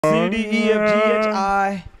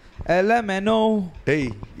CDEFGHILMNO. Hey,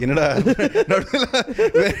 where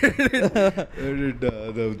did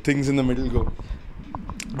the things in the middle go?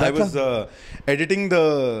 I was editing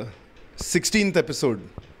the 16th episode,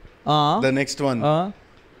 the next one.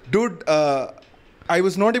 Dude, I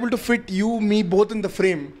was not able to fit me both in the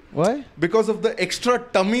frame. Why? Because of the extra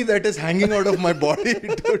tummy that is hanging out of my body,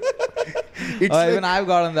 dude. Even I've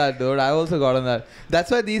gotten that, dude. I also gotten that.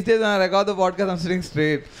 That's why these days when I record the podcast, I'm sitting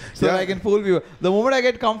straight. So I can fool you. The moment I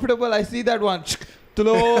get comfortable, I see that one.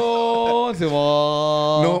 No,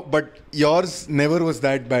 but yours never was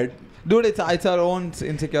that bad. Dude, it's our own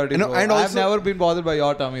insecurity. And also, I've never been bothered by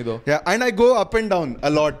your tummy though. Yeah, and I go up and down a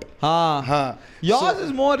lot. Yours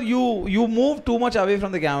is more you move too much away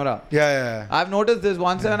from the camera. Yeah. I've noticed this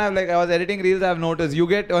once when I was editing reels. I've noticed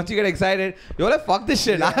once you get excited, you're like, fuck this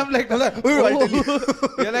shit. Yeah. I'm like, I'll tell you.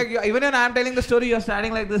 You're like, even when I'm telling the story, you're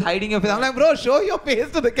standing like this, hiding your face. I'm like, bro, show your face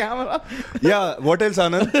to the camera. Yeah. What else,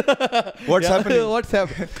 Anand? What's happening? What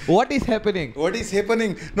is happening? What is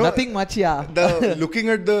happening? No, nothing much, yeah. Looking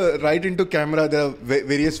at the right into camera, there are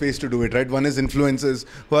various ways to do it, right? One is influencers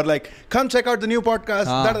who are like, come check out the new podcast.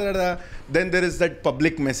 Then there is that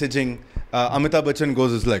public messaging. Amitabh Bachchan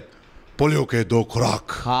is like, polio ke do khurak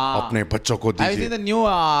apne bachchon ko dijiye. I've seen the new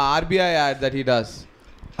RBI ad that he does.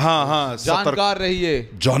 जानकार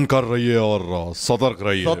रहिए और सतर्क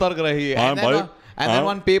रहिए. And then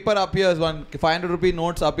one paper appears, one 500 rupee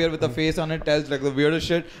notes appear with a face on it, tells like the weirdest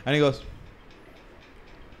shit, and he goes.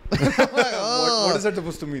 What is that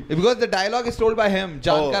supposed to mean? Because the dialogue is told by him.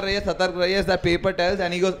 जानकार रहिए, सतर्क रहिए, as that paper tells,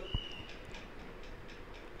 and he goes.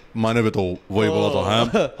 But I don't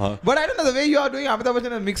know, the way you are doing Amitabh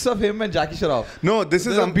Bachchan, a mix of him and Jackie Shroff. No, this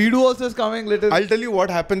is Bidu also is coming little. I'll tell you what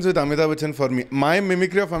happens with Amitabh Bachchan for me. My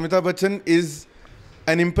mimicry of Amitabh Bachchan is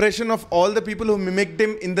an impression of all the people who mimicked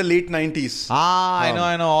him in the late 90s. I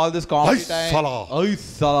know. All this comedy time. Oh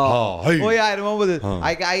yeah, I remember this.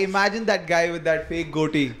 I imagine that guy with that fake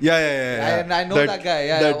goatee. Yeah. And I know that guy.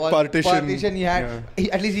 Yeah, that partition he had.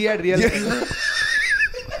 Yeah. At least he had real.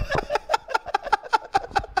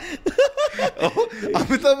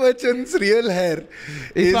 Amitabh Bachchan's real hair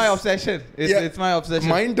is my obsession. It's my obsession.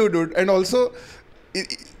 Mine too, dude. And also,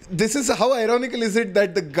 this is how ironical is it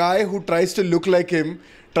that the guy who tries to look like him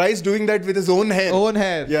tries doing that with his own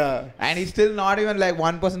hair. Yeah. And he's still not even like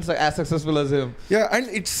 1% as successful as him. Yeah, and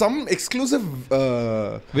it's some exclusive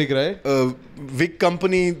wig, right? Wig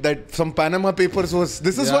company that some Panama Papers was.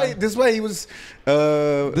 This is why he was.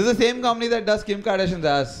 This is the same company that does Kim Kardashian's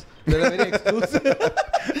ass. They're very exclusive.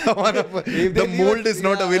 The mold is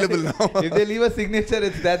not available now. If they leave a signature,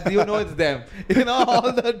 it's that. You know it's them. You know,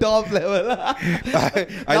 all the top level. That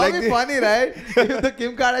would be funny, right? If the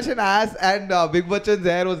Kim Kardashian ass and Big Bachchan's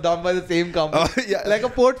hair was done by the same company. Like a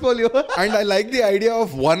portfolio. And I like the idea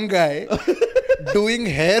of one guy doing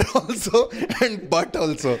hair also and butt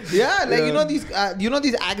also. Yeah, like these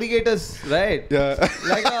aggregators, right? Yeah.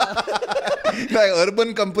 Like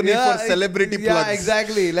urban company for celebrity plugs. Yeah,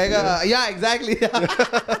 exactly. Like exactly.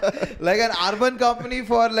 Like an urban company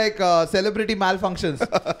for like celebrity malfunctions.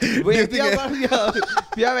 If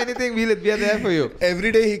you have anything, we are there for you.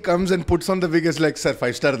 Every day he comes and puts on the wig, is like, sir,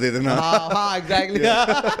 5-star de dena. Exactly.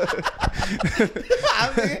 I'm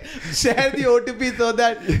thinking, share the OTP so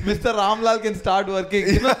that Mr. Ramlal can start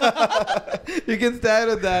working. You can stare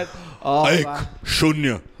with that. Ek,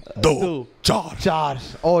 shunya, do, char.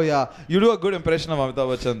 Oh yeah, you do a good impression of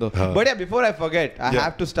Amitabh Bachchan though. But yeah, before I forget, I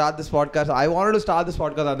have to start this podcast. I wanted to start this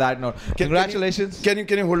podcast on that note. Congratulations. Can you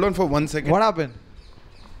hold on for 1 second? What happened?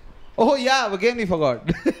 Oh yeah, again we forgot.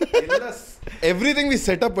 Everything we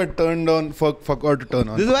set up but turned on, forgot to turn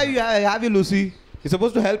on. This is why we have you, Lucy. You're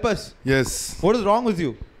supposed to help us. Yes. What is wrong with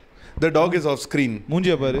you? The dog is off screen.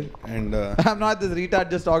 Munji apare. And I'm not this retard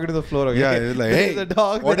just talking to the floor again. Yeah, he's like, hey, the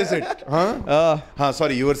dog what is it?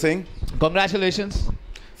 Sorry, you were saying? Congratulations.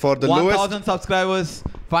 For the 1,000 subscribers.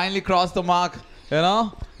 Finally crossed the mark. You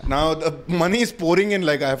know? Now the money is pouring in.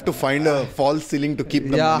 Like I have to find a false ceiling to keep the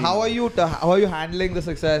money. Yeah, how are you handling the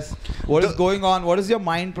success? What is going on? What is your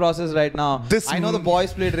mind process right now? I know the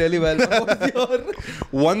boys played really well. But what is your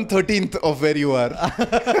 1/13 of where you are?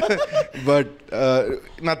 But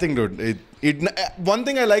nothing, dude. One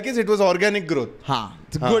thing I like is it was organic growth.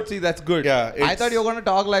 It's good. See, that's good. Yeah, I thought you were going to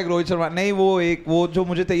talk like Rohit Sharma. नहीं वो जो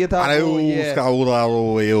मुझे चाहिए था वो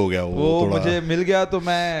ये हो गया वो मुझे मिल गया तो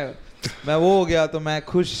मैं वो हो गया तो मैं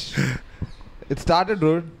खुश. It started,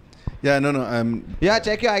 dude. Yeah, no.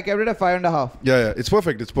 Check your. I kept it at 5.5. Yeah, it's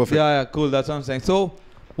perfect. Yeah, cool. That's what I'm saying. So,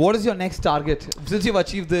 what is your next target? Since you've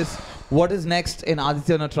achieved this, What is next in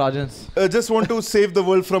Aditya Natrajan's? Just want to save the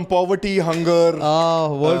world from poverty, hunger.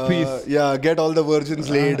 World peace. Yeah, get all the virgins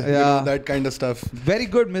laid. Yeah. You know, that kind of stuff. Very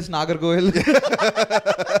good, Miss Nagargoil.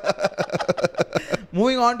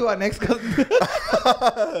 Moving on to our next cousin.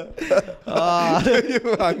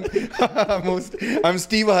 I'm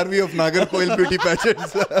Steve Harvey of Nagarcoil Beauty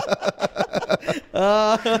Pageants.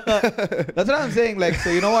 That's what I'm saying. Like, so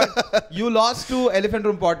you know what? You lost to Elephant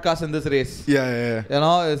Room podcast in this race. Yeah. You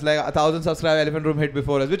know, it's like 1,000 subscribe Elephant Room hit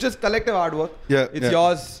before us, which is collective hard work. Yeah. It's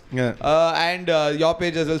yours. Yeah. And your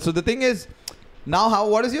page as well. So the thing is, now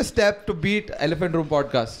what is your step to beat Elephant Room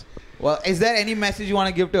podcast? Well, is there any message you want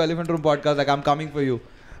to give to Elephant Room podcast? Like, I'm coming for you.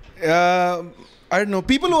 I don't know.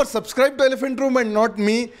 People who are subscribed to Elephant Room and not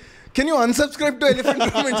me, can you unsubscribe to Elephant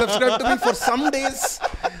Room and subscribe to me for some days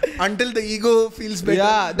until the ego feels better?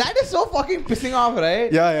 Yeah, that is so fucking pissing off, right?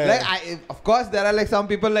 Yeah. Like, of course, there are like some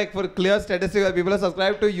people, like, for clear statistics, where people are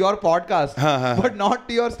subscribed to your podcast, but not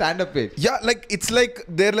to your stand-up page. Yeah, like, it's like,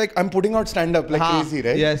 they're like, I'm putting out stand-up like crazy,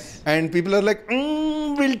 right? Yes. And people are like,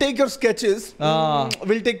 we'll take your sketches.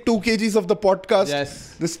 We'll take 2 kgs of the podcast.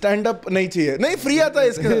 Yes. The stand-up nahi chahiye. Nahi, free aata hai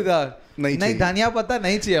iska. नहीं धनिया पत्ता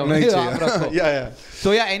नहीं चाहिए. Yeah.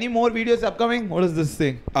 So yeah, any more videos upcoming? What is this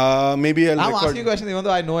thing? Maybe I'm asking you questions even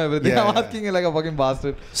though I know everything. I'm asking you like a fucking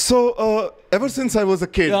bastard. So ever since I was a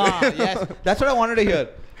kid. Yes, that's what I wanted to hear.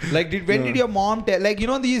 Like, when did your mom tell? Like, you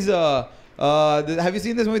know these. Have you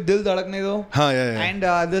seen this movie Dil Dhadakne Do? Yeah. And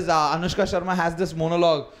this Anushka Sharma has this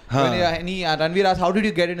monologue. When Ranveer asked, how did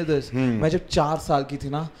you get into this? मैं जब 4 साल की थी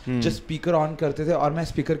ना, just speaker on करते थे और मैं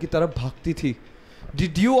speaker की तरफ भागती थी.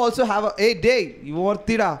 Did you also have a day? You were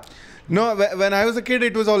tira. No, when I was a kid,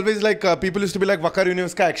 it was always like people used to be like Vakar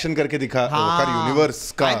Universe ka action karke dikha. Vakar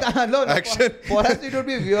Universe ka action. For us, it would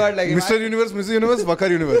be weird. Like Mr. Universe, Mrs. Universe, Vakar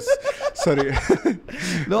Universe. Sorry.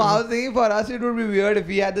 No, I was thinking for us it would be weird if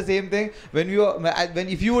we had the same thing.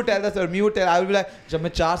 If you would tell us or me would tell, I would be like, जब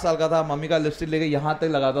मैं 4 साल का था, mummy का lipstick लेके यहाँ तक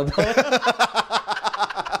लगाता था.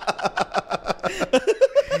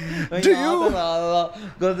 Do you?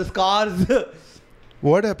 Because the scars.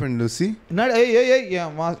 What happened, Lucy? Not, yeah.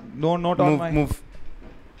 No, not on my. Move.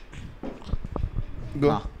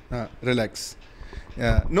 Go. Relax.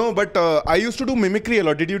 Yeah. No, but I used to do mimicry a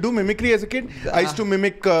lot. Did you do mimicry as a kid? I used to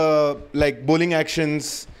mimic like bowling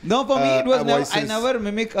actions. No, for me it was never, I never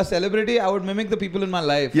mimic a celebrity. I would mimic the people in my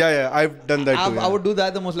life. Yeah, I've done that too. I would do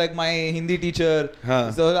that the most, like my Hindi teacher.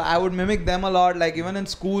 So I would mimic them a lot. Like even in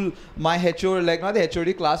school, my HOD, like not the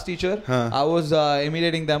HOD, class teacher, I was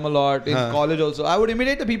imitating them a lot. In college also, I would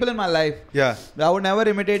imitate the people in my life. Yeah. I would never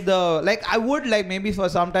imitate I would maybe for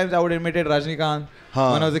sometimes I would imitate Rajnikant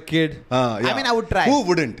when I was a kid. Yeah. I mean, I would try. Who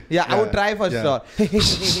wouldn't? Yeah, I would try for sure.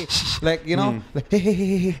 Like, you know, like,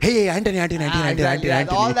 hey, Anthony.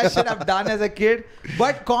 All that shit I've done as a kid.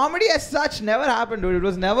 But comedy as such never happened, dude. It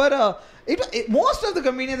was never most of the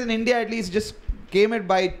comedians in India at least just came it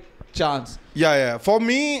by chance. Yeah. For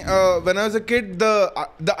me, when I was a kid,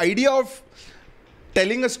 the idea of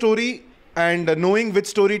telling a story and knowing which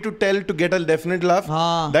story to tell to get a definite laugh,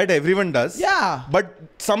 that everyone does. Yeah. But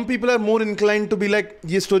some people are more inclined to be like,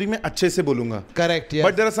 ये story मैं अच्छे से बोलूँगा. Correct, yes.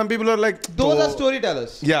 But there are some people who are like, those are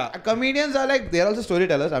storytellers. Yeah. Comedians are like, they're also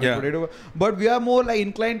storytellers. But we are more like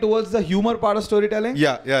inclined towards the humor part of storytelling.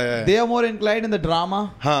 Yeah. They are more inclined in the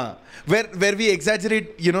drama. Where we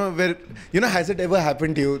exaggerate, has it ever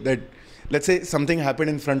happened to you that, let's say something happened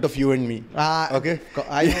in front of you and me. Okay?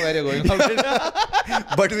 I know where you're going.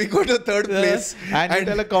 But we go to third place. And you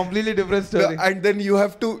tell a completely different story. And then you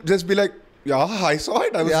have to just be like, yeah, I saw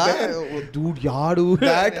it. I was there. Dude.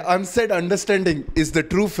 That unsaid understanding is the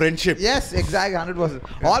true friendship. Yes, exactly. 100%.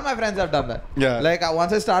 All my friends have done that. Yeah. Like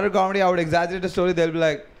once I started comedy, I would exaggerate a story. They'll be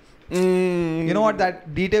like, you know what?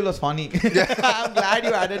 That detail was funny. I'm glad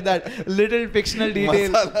you added that little fictional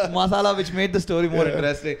detail, masala, which made the story more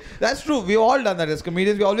interesting. That's true. We've all done that as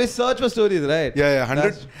comedians. We always search for stories, right? Yeah.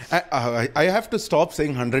 100. I have to stop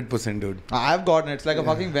saying 100%, dude. I've gotten it. It's like a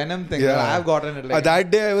fucking Venom thing. Yeah. I've gotten it. Like that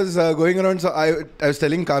day I was going around, so I was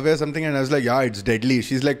telling Kavya something, and I was like, yeah, it's deadly.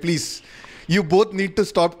 She's like, please, you both need to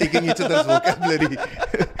stop taking each other's vocabulary.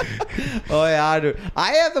 Oh yeah, dude.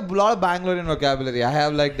 I have a lot of Bangalorean vocabulary. I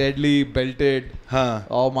have like deadly, belted.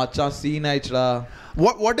 Macha, seen aichra.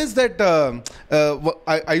 What is that?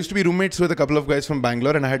 I used to be roommates with a couple of guys from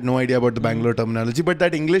Bangalore, and I had no idea about the Bangalore terminology. But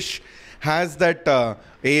that English has that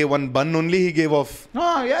one bun only he gave off.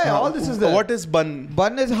 Oh yeah, all this is there. What is bun?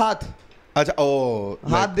 Bun is haath.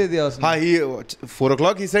 Haath de diya usne. He 4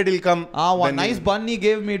 o'clock he said he'll come. One nice bun he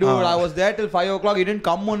gave me, dude. I was there till 5 o'clock. He didn't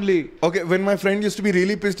come only. Okay, when my friend used to be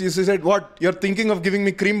really pissed, he said, "What? You're thinking of giving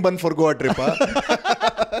me cream bun for Goa trip, huh?"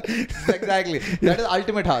 Exactly. That is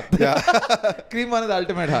ultimate haath. Yeah. Cream one is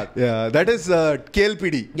ultimate haath. Yeah, that is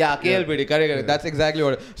KLPD. Yeah, KLPD. Correct. Yeah. That's exactly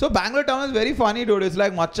what. So Bangalore town is very funny, dude. It's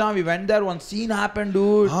like, Machan, we went there, one scene happened,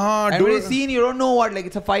 dude. And when it's scene, you don't know what, like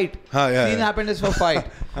it's a fight. Scene happened is for fight.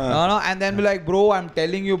 And then be like, bro, I'm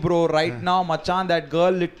telling you, bro, right now, Machan, that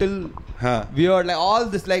girl little weird, like all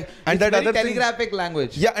this, like, and that very telegraphic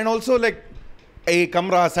language. Yeah, and also like, hey,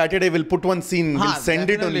 Kamra, Saturday we'll put one scene. We'll send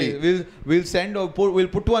definitely. It only. We'll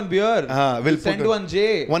put one beer. We'll send one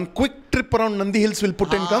J. One quick trip around Nandi Hills we'll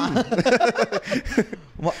put and come.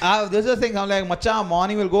 This is the thing. I'm like, Macha,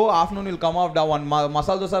 morning will go, afternoon will come off. That one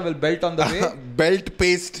masala dosa will belt on the way. Belt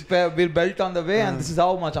paste. Will belt on the way, and this is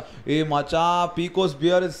how Macha. Hey, Macha, Pico's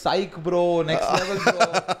beer is psych, bro. Next level, bro.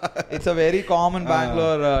 It's a very common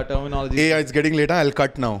Bangalore terminology. Hey, it's getting later. I'll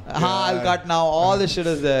cut now. I'll cut now. All this shit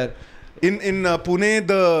is there. In Pune,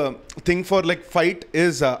 the thing for like fight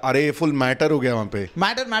is अरे full matter हो गया वहाँ पे.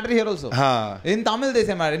 Matter here also. हाँ. In Tamil they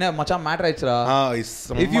say matter. In Macha matter it's ra.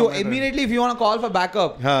 हाँ. If you immediately if you want to call for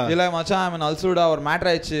backup, you're like, Macha, I'm in Alsuda or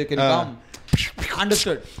matter can you come?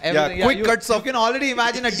 Understood. Everything. Quick cuts off. You can already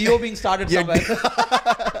imagine a DO being started somewhere.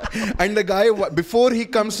 And the guy, before he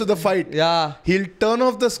comes to the fight, he'll turn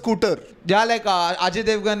off the scooter. Yeah, like Ajay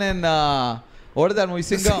Devgan and what is that movie?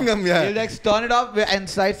 Singham. Yeah. He'll like turn it off and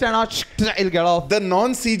side stand out. He'll get off. The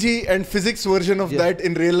non-CG and physics version of that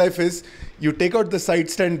in real life is you take out the side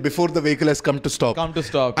stand before the vehicle has come to stop.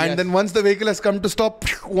 And then once the vehicle has come to stop,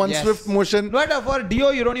 one swift motion. But for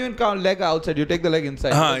DO, you don't even count leg outside. You take the leg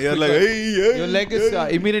inside. You're like, hey. Your leg is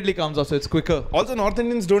immediately comes off, so it's quicker. Also, North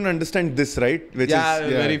Indians don't understand this, right? Which is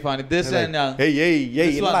very funny. This like, and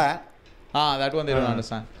hey. That one they don't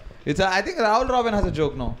understand. I think Rahul Robin has a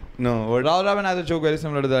joke, no? No, what? Rahul Robin has a joke very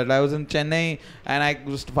similar to that. I was in Chennai and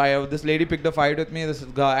this lady picked a fight with me, this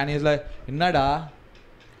guy, and he's like, Innada.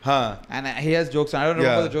 And he has jokes. I don't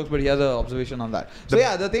remember the jokes, but he has an observation on that. So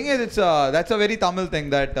the thing is, it's that's a very Tamil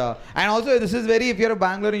thing that, and also this is very, if you're a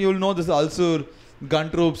Bangalore, you'll know this Alsur,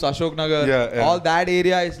 Gun Troops, Ashok Nagar, all that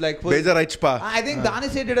area is like full. I think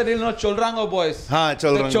Danish did a real Cholranga boys.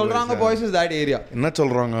 Cholranga boys is that area. Not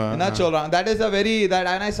Cholranga. That is a very,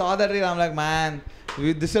 and I saw that reel, I'm like, man,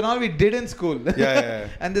 this is all we did in school.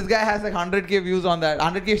 And this guy has like 100k views on that.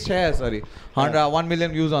 100k shares, 1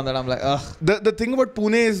 million views on that. I'm like, ugh. The thing about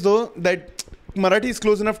Pune is though, that Marathi is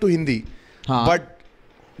close enough to Hindi. But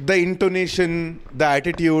the intonation, the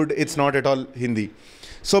attitude, it's not at all Hindi.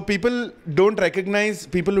 So people don't recognize,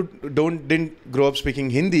 people who didn't grow up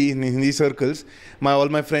speaking Hindi in Hindi circles. All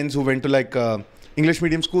my friends who went to like English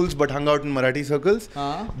medium schools but hung out in Marathi circles,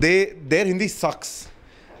 their Hindi sucks.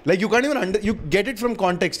 Like you can't even you get it from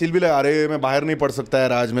context. He'll be like, "अरे मैं बाहर नहीं पढ़ सकता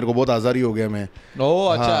यार आज मेरे को बहुत आजारी हो गया मैं." Oh,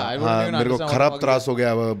 अच्छा. I wouldn't even मेरे को खराब त्रास हो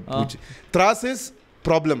गया. Tras is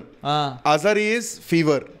problem. Azari is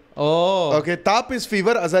fever. Oh. Okay. Tap is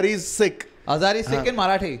fever. Azari is sick. Azari is sick in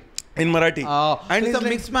Marathi. In Marathi. And it's a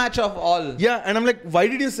mixed match of all. Yeah, and I'm like, why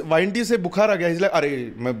didn't you say बुखार आ गया? He's like,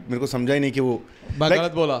 अरे मेरे को समझा ही नहीं कि वो. मैं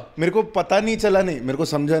गलत बोला. मेरे को पता नहीं चला नहीं. मेरे को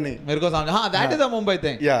समझा नहीं. मेरे को समझा. हाँ, that is a Mumbai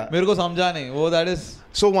thing. Yeah. मेरे को समझा नहीं. वो that is.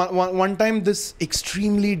 So one time this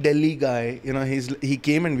extremely Delhi guy, he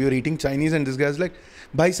came and we were eating Chinese and this guy was like,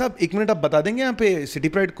 भाई साहब एक मिनट आप बता देंगे यहाँ पे City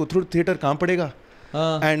Pride कोथरूड थिएटर कहाँ पड़ेगा?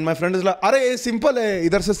 And my friend is like, अरे ये सिंपल है,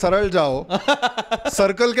 इधर से सरल जाओ,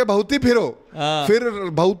 सर्कल के भौती फिरो, फिर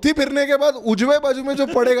भौती फिरने के बाद उजवे बाजू में जो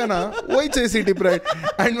पड़ेगा ना, वही चाहिए City Pride.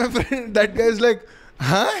 And my friend, that guy is like,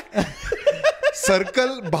 हाँ?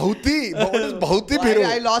 सर्कल भौती, what is भौती फिरो?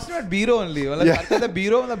 I lost him at Biro only. मतलब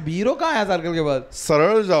Biro कहाँ है सर्कल के बाद?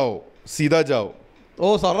 सरल जाओ, सीधा जाओ.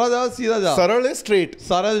 Oh, सरल जाओ, सीधा जाओ. सरल is straight.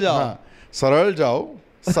 सरल जाओ. सरल जाओ,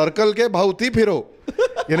 सर्कल के भौती फिरो.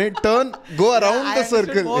 Turn, go around the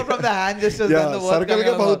circle. More from the hand gestures than the word. Circle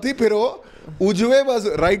के भौती फिरो, उजवे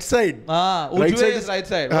बाजू, right side. Ujve is right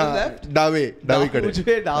side. What is left? दावे कड़े.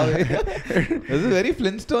 Ujve, दावे. This is very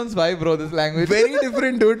Flintstones vibe, bro, this language. Very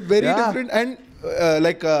different, dude. Very different. And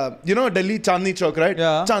Delhi Chandni Chowk, right?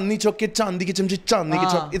 Yeah. Chandni Chowk के चांदी के चमचे, चांदी के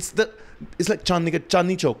चौक. It's like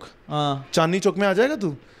Chandni Chowk. Chandni Chowk में आ जाएगा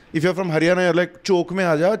तू? If you're from Haryana, you're like, चौक में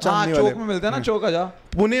आ जा, चांदनी वाले. चौक में मिलता है ना, चौक आ जा.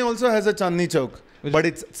 Pune also has a Chandni Chowk. But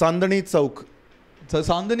it's Sandani Chowk. So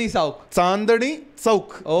Sandani Chowk. Sandani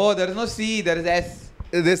Chowk. Oh, there is no C, there is S.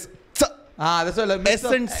 This that's why like S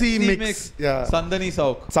and C mix. Yeah. Sandani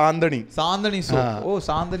Chowk. Sandani Chowk. Oh,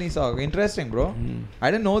 Sandani Chowk. Interesting, bro.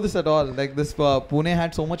 I didn't know this at all. Like this Pune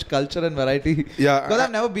had so much culture and variety. Yeah. Because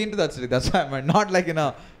I've never been to that city. That's why I meant not like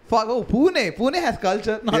Pune has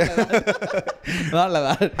culture. Not like that. Not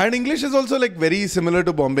like that. And English is also like very similar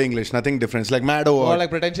to Bombay English. Nothing different. Like mad over. Or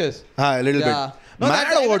like pretentious. A little bit. No,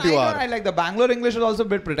 mad or what you are. I like the Bangalore English is also a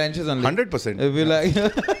bit pretentious only. 100%. If you like.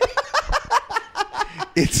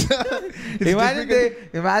 It's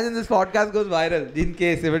imagine this podcast goes viral. In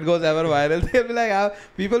case if it goes ever viral, they'll be like,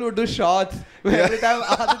 people would do shots where every time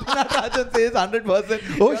Aditya Natrajan says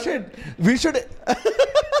 100%. Oh shit! We should.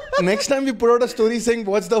 Next time we put out a story saying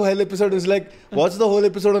what's the whole episode, is like watch the whole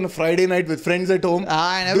episode on a Friday night with friends at home.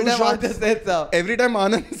 And every time Anand says every time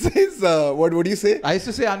Anand says what do you say? I used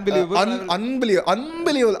to say unbelievable. Unbelievable.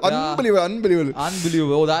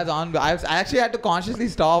 Oh, that's unbelievable. I actually had to consciously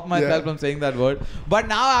stop myself from saying that word. But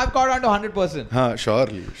now I've got on to 100%.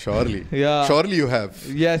 Surely. Yeah. Surely you have.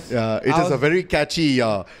 Yes. Yeah. It is a very catchy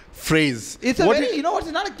phrase. It's a very, you know what?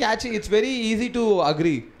 It's not a catchy. It's very easy to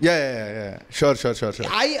agree. Yeah. Sure.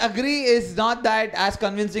 I agree is not that as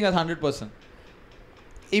convincing as 100%.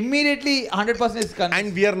 Immediately 100% is convincing.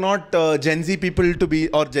 And we are not Gen Z people to be,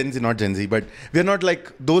 or Gen Z, not Gen Z, but we are not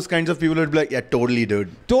like those kinds of people who would be like, yeah, totally, dude.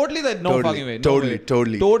 Totally, fucking way.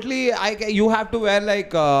 Totally, you have to wear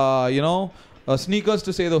like, sneakers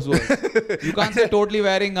to say those words. You can't say totally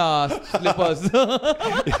wearing slippers.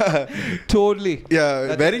 Totally.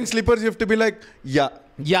 Yeah, wearing slippers, you have to be like, yes.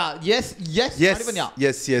 Not even yes. Correct.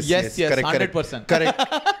 100%.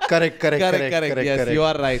 Correct. Yes, you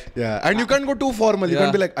are right. Yeah, and you can't go too formal. You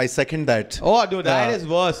can't be like, I second that. Oh, dude, that is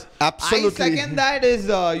worse. Absolutely. I second that is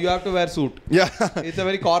you have to wear suit. Yeah. It's a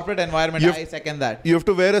very corporate environment. I second that. You have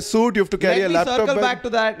to wear a suit. You have to carry a laptop.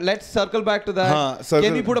 Let's circle back to that.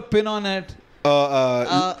 Can you put a pin on it?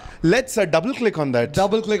 Let's double click on that.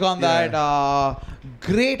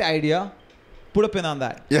 Great idea. Put a pin on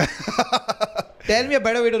that. Yeah. Tell me a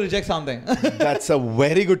better way to reject something. That's a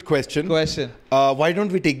very good question. Why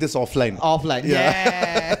don't we take this offline?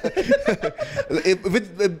 Yeah.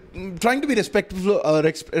 With trying to be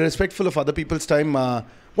respectful of other people's time.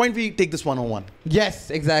 Why don't we take this one-on-one? Yes,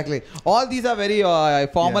 exactly. All these are very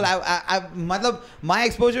formal. My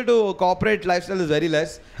exposure to corporate lifestyle is very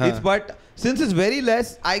less. But since it's very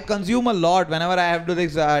less, I consume a lot whenever I have to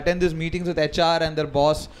attend these meetings with HR and their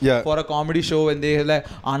boss for a comedy show, and they like,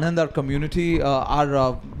 Anand, our community,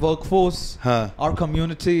 our workforce, our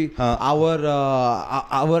community,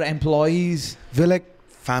 our employees. We're like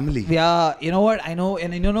family. Yeah, you know what? I know,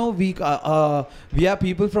 and we are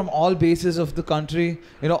people from all bases of the country.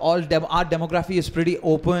 Our demography is pretty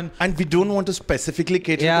open, and we don't want to specifically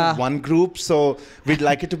cater to one group. So we'd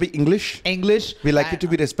like it to be English. We like it to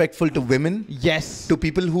be respectful to women. Yes. To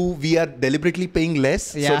people who we are deliberately paying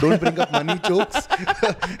less. So don't bring up money jokes.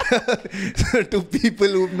 To people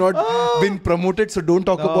who've not been promoted. So don't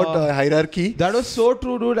talk about hierarchy. That was so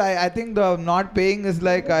true, dude. I think the not paying is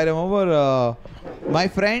like, I remember my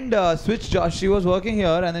friend switched jobs. She was working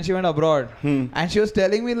here and then she went abroad. And she was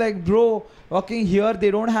telling me like, bro, working here,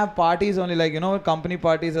 they don't have parties only, like, company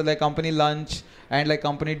parties or like company lunch and like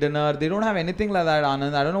company dinner. They don't have anything like that,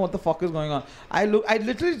 Anand. I don't know what the fuck is going on. I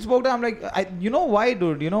literally spoke to her. I'm like, you know why,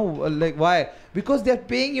 dude? Like why? Because they're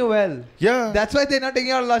paying you well. Yeah. That's why they're not taking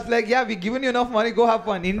your lunch. Like, yeah, we've given you enough money. Go have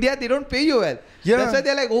fun. India, they don't pay you well. Yeah. That's why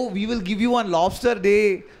they're like, oh, we will give you one lobster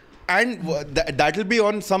day. And that will be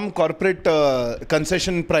on some corporate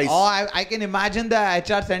concession price. Oh, I can imagine the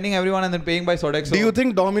HR sending everyone and then paying by Sodexo. Do you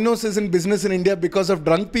think Domino's is in business in India because of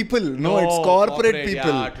drunk people? No, it's corporate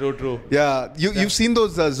people. Yeah, true. Yeah, you've seen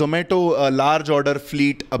those Zomato large order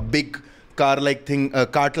fleet, a big cart-like thing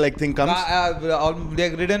comes.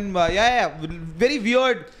 They're ridden. Very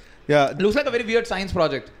weird. Yeah, looks like a very weird science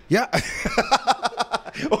project. Yeah.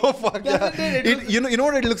 Oh fuck yeah! You know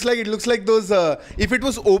what it looks like? It looks like those. If it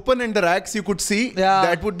was open and the racks you could see,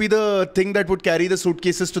 that would be the thing that would carry the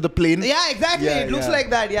suitcases to the plane. Yeah, exactly. It looks like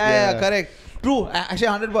that. Yeah, correct. True.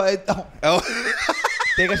 Actually, 100%.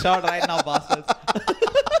 Take a shot right now, bastards.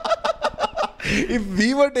 If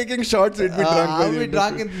we were taking shots, it'd be drunk. I would be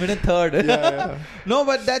drunk in minute third. No,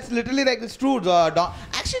 but that's literally like, it's true.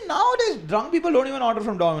 Actually, nowadays, drunk people don't even order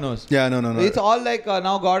from Domino's. Yeah, no. It's all like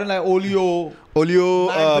now gotten like Olio,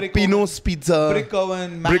 Pino's Pizza, Brick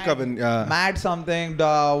Oven, Mad something.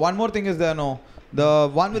 One more thing is there, the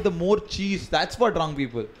one with the more cheese. That's for drunk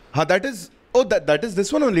people. That is. Oh, that is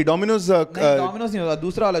this one only. Domino's. Domino's नहीं होता.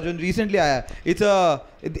 दूसरा वाला जो recently आया.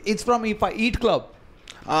 It's from Eat Club.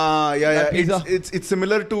 Yeah. It's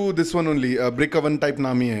similar to this one only. Brick Oven type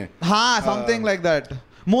naam hi hai. Something like that.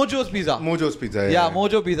 Mojo's Pizza. Yeah,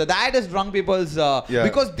 Mojo Pizza. That is drunk people's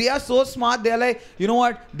because they are so smart. They are like, you know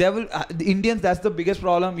what? They will. The Indians, that's the biggest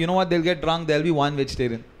problem. You know what? They'll get drunk. There'll be one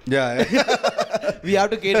vegetarian. Yeah. We have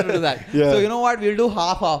to cater to that. So you know what? We'll do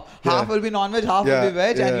half. Half will be non-veg, half will be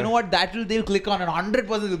veg, and you know what? They'll click on, and 100%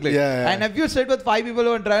 will click. And if you sit with 5 people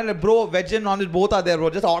who are trying, like, bro, veg and non-veg both are there, bro.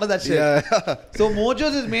 Just order that shit. So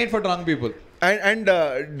Mojo's is made for drunk people. And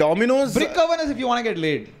Domino's. Brick oven is if you want to get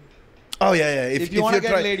laid. Oh yeah. If you want to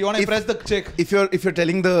get laid, you want to impress the chick. If you're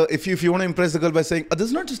telling if you want to impress the girl by saying, this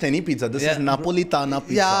is not just any pizza. This is Napolitana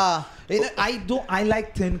pizza. Yeah. I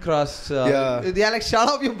like thin crust. They're like, shut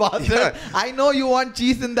up, you bastard. Yeah. I know you want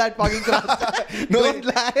cheese in that fucking crust. Don't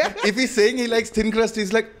lie. If he's saying he likes thin crust,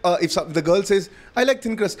 he's like, if the girl says, I like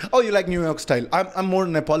thin crust. Oh, you like New York style. I'm more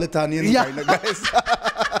Neapolitanian kind of guys.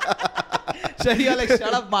 So you're like,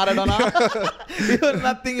 shut up, Maradona. You're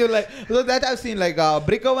nothing. You're like, so that I've seen. Like,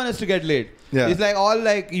 brick oven is to get laid. Yeah. It's like all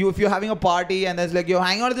like if you're having a party and there's like you're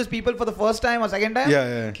hanging out with these people for the first time or second time.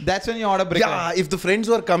 Yeah. That's when you order brick oven. Yeah, if the friends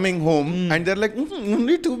were coming home and they're like,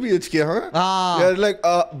 only 2 BHK, huh? They're like,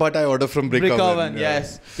 but I order from brick oven.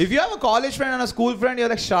 Yes. If you have a college friend and a school friend, you're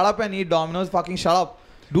like, shut up and eat Domino's. Fucking shut up.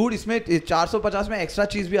 Dude, इसमें 450 में extra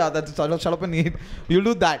cheese भी आता है. Shut up and eat. You'll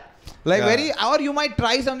do that. Like or you might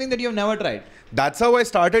try something that you've never tried. That's how I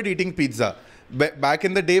started eating pizza. Back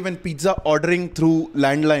in the day when pizza ordering through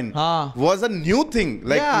landline was a new thing.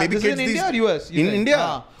 Like maybe this kids is in India or US? In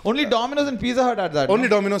India. Only Domino's and Pizza Hut had that. Only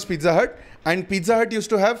Domino's, Pizza Hut. And Pizza Hut used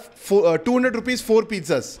to have 200 rupees 4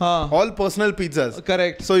 pizzas. All personal pizzas.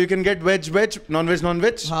 Correct. So you can get veg,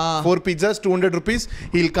 non-veg. 4 pizzas, 200 rupees.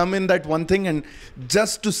 He'll come in that one thing and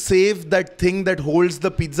just to save that thing that holds the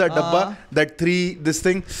pizza dabba, that this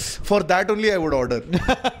thing, for that only I would order.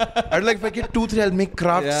 I'd like, if I get 2-3, I'll make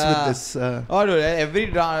crafts with this. Oh,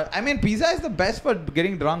 dude, I mean, pizza is the best for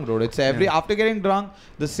getting drunk, dude. It's after getting drunk,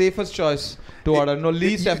 the safest choice to order. No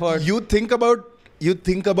least effort. You think about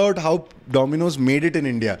how Domino's made it in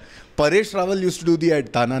India. Paresh Rawal used to do the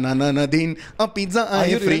ad, Tana Nana Nadin, a pizza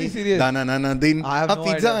I free. Really serious? Tana Nana Nadin, a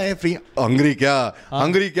pizza I free. Hungry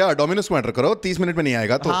kya? Domino's ko enter karo, 30 minutes mein nahi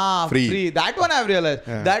aayega to free. That one I've realized.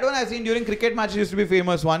 That one I've seen during cricket matches used to be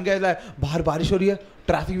famous. One guy is like, bahar barish ho rahi hai,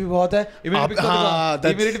 traffic bhi bahut hai.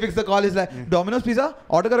 Immediately picks the call. Is like, Domino's pizza,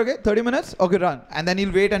 order karoge, 30 minutes, okay, run. And then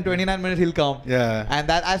he'll wait and 29 minutes he'll come. Yeah. And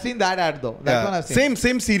that I've seen that ad though. That one I've seen.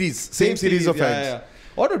 Same series of ads. Yeah.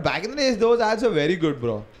 Oh, dude, back in the days, those ads were very good,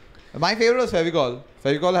 bro. My favorite was Fevicol.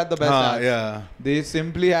 Fevicol had the best ads. Yeah. They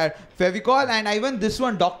simply had Fevicol and even this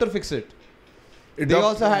one, Dr. Fix-It. They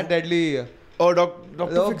also had deadly... Dr.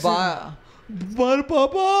 Fix-It.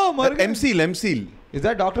 M-Seal. Is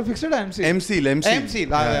that Dr. Fix-It or M-Seal?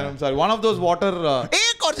 M-Seal. I'm sorry. One of those water...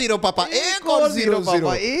 Ek aur zero, papa. Ek aur zero. And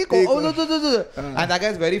that guy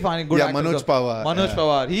is very funny. Good actor. Manoj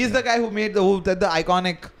Pawar. He is the guy who said the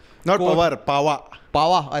iconic... Not quote.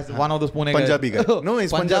 Pawa, as one of those Pune guys. Punjabi guy. No,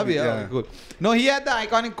 he's Punjabi. Yeah. Good. No, he had the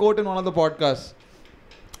iconic quote in one of the podcasts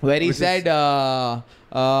where he said,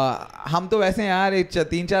 हम तो वैसे यार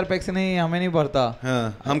 3-4 pack से नहीं हमें नहीं भरता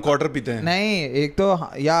हम क्वार्टर पीते हैं नहीं एक तो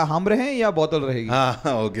या हम रहें या बोतल रहेगी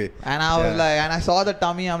okay and I was like and I saw the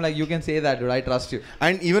tummy I'm like you can say that dude I trust you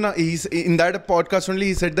and even he's in that podcast only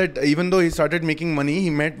he said that even though he started making money he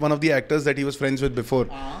met one of the actors that he was friends with before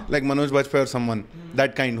like Manoj Bajpayee or someone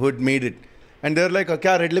that kind who had made it and they're like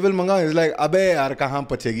क्या red level मंगा he's like अबे यार कहाँ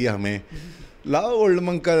पचेगी हमें लाओ old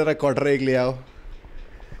monk का quarter एक ले आओ.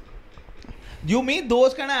 You meet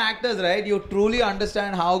those kind of actors, right? You truly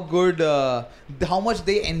understand how good, how much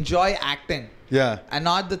they enjoy acting. Yeah. And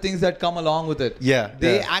not the things that come along with it. Yeah.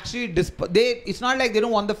 They actually, it's not like they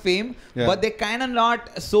don't want the fame, but they're kind of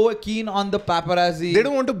not so keen on the paparazzi. They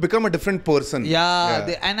don't want to become a different person. Yeah.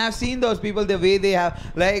 And I've seen those people, the way they have,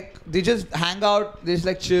 like, they just hang out, they just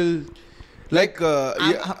like chill. Like,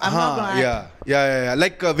 I'm not gonna act. Yeah.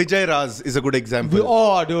 Like Vijay Raz is a good example.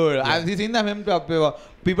 Oh, dude. I've seen them,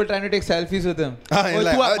 people trying to take selfies with him. Photo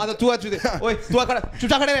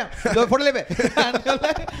le pe. And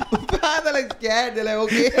they're like scared. They're like,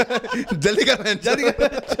 okay. Jaldi kar.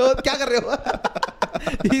 Kya kar rahe ho?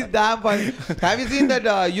 He's damn funny. Have you seen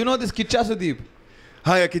that, you know this Kicha Sudeep?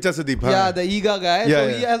 Kicha Sudeep. Yeah, the Iga guy. So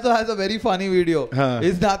he also has a very funny video.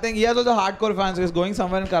 It's nothing. He has also hardcore fans. He's going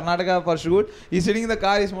somewhere in Karnataka for shoot. He's sitting in the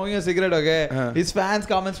car. He's smoking a cigarette. Okay. His fans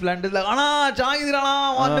come and splendid like, "Ana, changi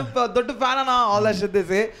dirana, want to fan ana," all that shit they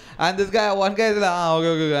say. And this guy, one guy is like,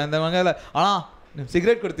 okay. And then one guy is like, "Ana,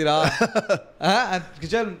 cigarette kurtira." And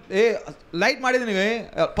Kicha, hey, light madidini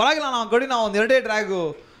paragila na gadi na one erade drag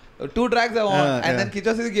 2 drags I want. And then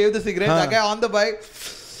Kicha Sudeep gave the cigarette. That guy on the bike.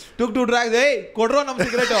 Took 2 drags. Hey, kodro nam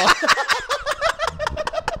cigarette.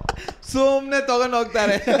 Sumne togan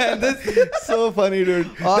hogtare. So funny, dude.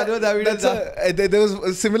 There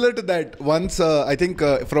was similar to that. Once, I think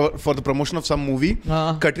for the promotion of some movie,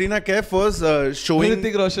 Katrina Kaif was showing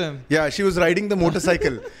Hrithik Roshan. Yeah, she was riding the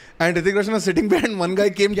motorcycle. And Hrithik Roshan was sitting behind. One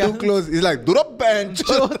guy came too close. He's like, "Durab bench."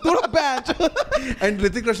 And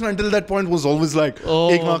Hrithik Roshan until that point was always like,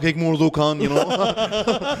 "Ek naak ek more do khan," you know.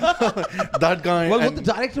 That guy. Well, what the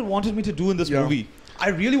director wanted me to do in this movie, I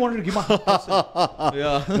really wanted to give my 100%.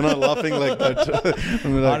 Yeah. You're not laughing like that.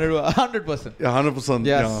 100%. Yeah, 100%.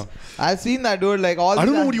 Yes. Yeah. I've seen that, dude. Like all. I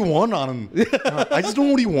don't know what you want, Anand. I just don't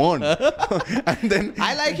know what you want. And then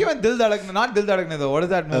I like you in Dil Dhadakne. Not Dil Dhadakne though. What is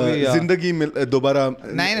that movie? Zindagi Dobara.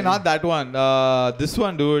 No, not that one. This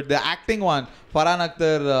one, dude. The acting one. Farhan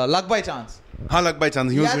Akhtar. Luck by Chance. Luck by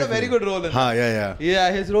Chance. He has a very good role in it. Yeah.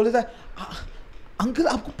 Yeah, his role is that. Uncle,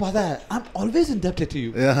 आपको पता है, I'm always indebted to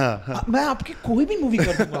you. मैं आपकी कोई भी movie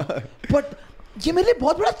कर दूँगा, but ये मेरे लिए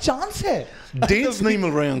बहुत बड़ा chance है. Dates नहीं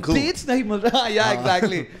मिल रहे हैं, uncle. Dates नहीं मिल रहा, yeah,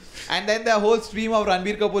 exactly. And then the whole stream of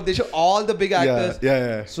Ranbir Kapoor, they show all the big actors.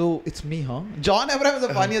 Yeah. So it's me, huh? John Abraham is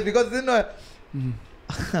the funniest because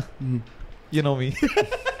you know me.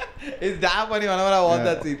 It's damn funny whenever I watch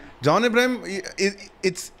that scene. John Abraham,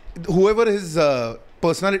 it's whoever his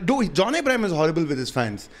personality. Dude, John Abraham is horrible with his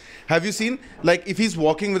fans. Have you seen, like, if he's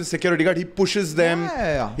walking with a security guard, he pushes them.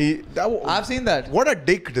 Yeah. I've seen that. What a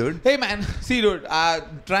dick, dude. Hey, man. See, dude,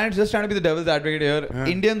 trying to be the devil's advocate here. Yeah.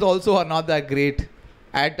 Indians also are not that great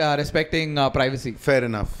at respecting privacy. Fair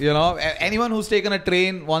enough. You know, anyone who's taken a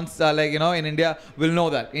train once, in India will know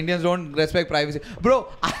that. Indians don't respect privacy. Bro,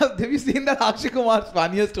 have you seen that Akshay Kumar's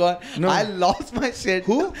funniest one? No. I lost my shit.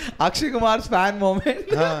 Who? Akshay Kumar's fan moment.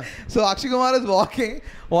 So Akshay Kumar is walking.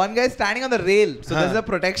 One guy is standing on the rail. So there's a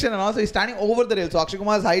protection and also he's standing over the rail. So Akshay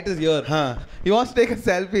Kumar's height is here. He wants to take a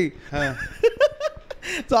selfie.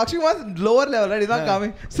 So Akshay Kumar's lower level, right? He's not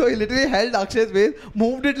coming. So he literally held Akshay's waist,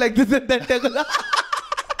 moved it like this and then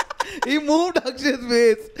he moved Akshay's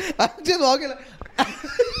waist. Akshay's walking like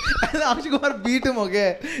and Akshay Kumar beat him,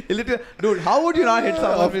 okay? Dude, how would you not hit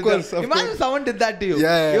someone? Of course. Imagine if someone did that to you.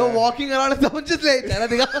 Yeah. You're walking around and someone just like...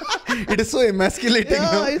 It is so emasculating.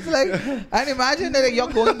 Yeah, it's like... And imagine that you're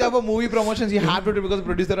going there for movie promotions, you have to do because the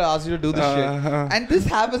producer asked you to do this shit. And this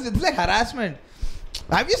happens, it's like harassment.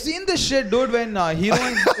 Have you seen this shit, dude, when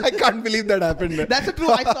heroine... I can't believe that happened. That's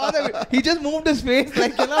true. I saw that. He just moved his face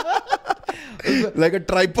like, like a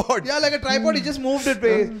tripod. Yeah, like a tripod. He just moved his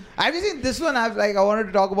face. Have you seen this one? I wanted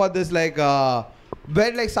to talk about this, where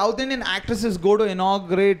like South Indian actresses go to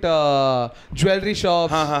inaugurate jewelry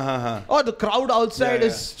shops. Oh, the crowd outside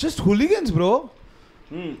is just hooligans, bro.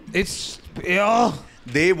 It's...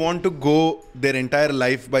 They want to go their entire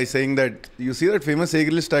life by saying that, you see that famous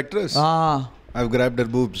A-list actress? I've grabbed her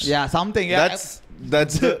boobs. Yeah, something. Yeah,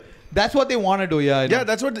 that's what they want to do. Yeah. Yeah,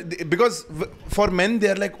 that's what. Because for men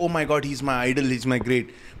they're like, oh my god, he's my idol, he's my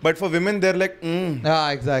great. But for women they're like,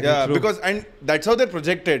 Yeah, exactly. Yeah, true. because and that's how they're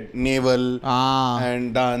projected. Naval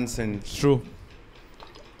and dance and. It's true.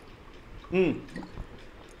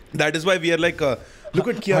 That is why we are like, look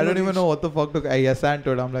at Keanu. I don't even know what the fuck to. Yes, and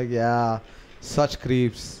to it. I'm like, yeah, such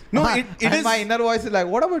creeps. No, it is. My inner voice is like,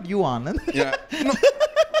 what about you, Anand? Yeah. No.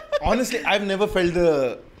 Honestly, I've never felt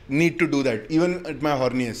the need to do that, even at my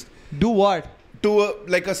horniest. Do what? To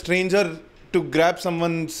like a stranger to grab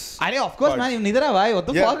someone's. I know, of course, cards. man. Neither have I. What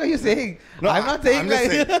the fuck are you saying? No, I'm not saying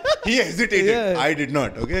saying, he hesitated. Yeah. I did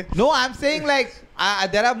not. Okay. No, I'm saying like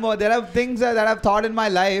there are things that I've thought in my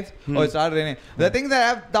life. Oh, it started raining. There are things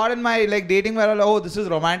that I've thought in my like dating where I'm like, oh, this is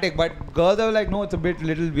romantic, but girls are like, no, it's a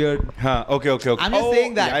little weird. Okay. I'm just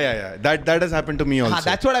saying that. Yeah. That has happened to me also.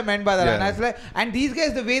 That's what I meant by that. Yeah. And I was like, and these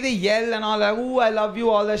guys, the way they yell and all, like, ooh, I love you,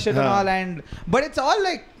 all that shit and all, but it's all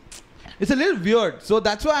like. It's a little weird. So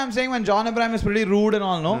that's why I'm saying when John Abraham is pretty rude and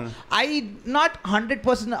all, no? I'm not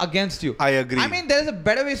 100% against you. I agree. I mean, there is a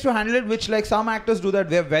better ways to handle it, which like some actors do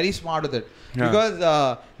that. They're very smart with it. Yeah.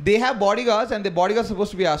 Because they have bodyguards and the bodyguards are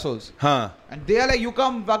supposed to be assholes. And they are like, you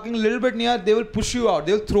come fucking a little bit near, they will push you out.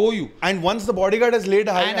 They'll throw you. And once the bodyguard has laid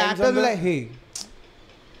hands and actors will like, hey,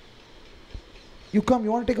 you come,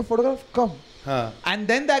 you want to take a photograph? Come. And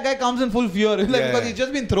then that guy comes in full fear because he's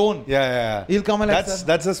just been thrown. Yeah. He'll come and like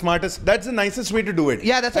that's the smartest. That's the nicest way to do it.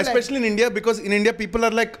 Yeah, that's especially in India, because in India people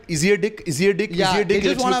are like, is he a dick? Is he a dick? Yeah, is he a dick? they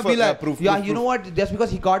just want to be like, proof, you know what? Just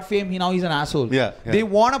because he got fame, now he's an asshole. Yeah. They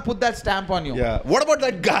want to put that stamp on you. Yeah. What about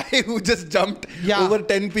that guy who just jumped over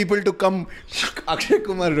 10 people to come Akshay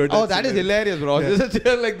Kumar wrote. Oh, that is hilarious, bro. Yeah. This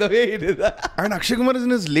is like the way he did that. And Akshay Kumar is in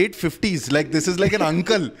his late 50s. Like, this is like an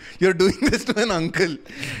uncle. You're doing this to an uncle.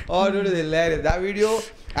 Oh, dude, it's hilarious. That video,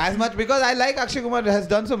 as much, because I like Akshay Kumar, has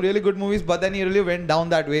done some really good movies, but then he really went down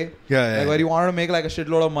that way. Yeah. Like, where he wanted to make like a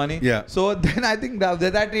shitload of money. Yeah. So then I think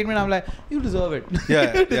that treatment, I'm like, you deserve it.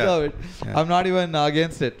 Yeah. You deserve it. Yeah. I'm not even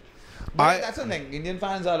against it. But that's the thing. Indian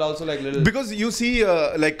fans are also like little. Because you see,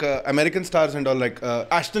 American stars and all, like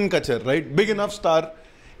Ashton Kutcher, right? Big enough star.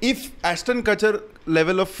 If Ashton Kutcher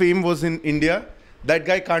level of fame was in India, that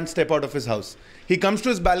guy can't step out of his house. He comes to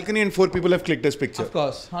his balcony and 4 people have clicked his picture. Of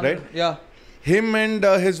course. 100. Right? Yeah. Him and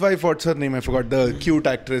his wife, what's her name? I forgot. The cute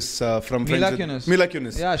actress from Mila Kunis. Mila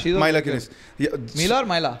Kunis. Yeah, she's Mila okay. Kunis. Yeah, Mila or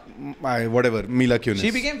Mila? Whatever. Mila Kunis.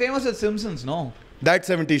 She became famous with Simpsons, no? That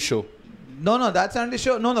 70s show. No, that's on the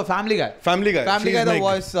show. No, Family Guy. Family Guy. Family Guy, the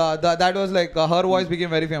voice, that was like, her voice became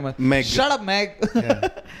very famous. Meg. Shut up, Meg. Yeah.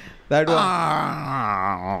 That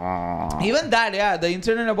one. Even that, yeah. The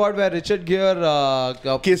incident about where Richard Gere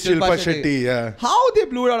kissed Shilpa Shetty, yeah. How they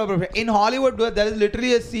blew it out of proportion. In Hollywood, there is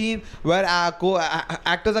literally a scene where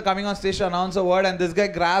actors are coming on stage to announce a word and this guy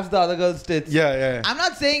grabs the other girl's tits. Yeah. I'm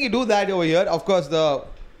not saying you do that over here. Of course, the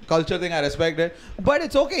culture thing, I respect it. But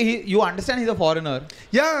it's okay. You understand he's a foreigner.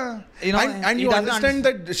 Yeah. You know, and you understand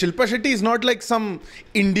that Shilpa Shetty is not like some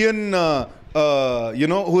Indian,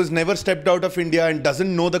 who has never stepped out of India and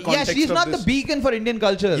doesn't know the context of this. Yeah, she's not the beacon for Indian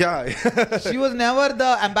culture. Yeah. She was never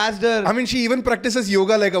the ambassador. I mean, she even practices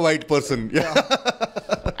yoga like a white person. Yeah.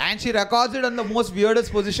 And she records it on the most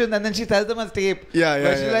weirdest position and then she tells them as tape.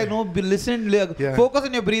 Yeah. She's like, no, listen, focus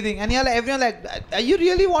on your breathing. And you're like, everyone like, you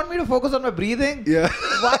really want me to focus on my breathing? Yeah.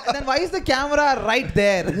 Then why is the camera right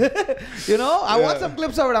there? I watched some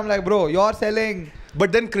clips of it. I'm like, bro, you're selling.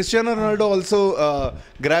 But then Cristiano Ronaldo also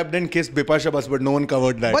grabbed and kissed Bipasha Bas, but no one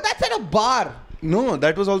covered that. But that's at a bar. No,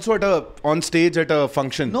 that was also on stage at a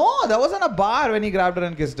function. No, that wasn't a bar when he grabbed her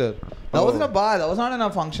and kissed her. That wasn't a bar. That was not in a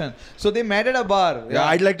function. So they met at a bar. Yeah,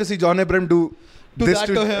 I'd like to see John Abraham do this that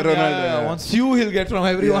to him. Ronaldo. Yeah. One sue he'll get from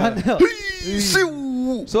everyone. Yeah.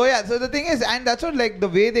 So the thing is, and that's what, like, the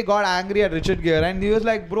way they got angry at Richard Gere, and he was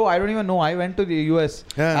like, bro, I don't even know. I went to the US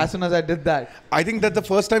as soon as I did that. I think that the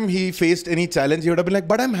first time he faced any challenge, he would have been like,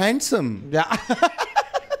 but I'm handsome. Yeah.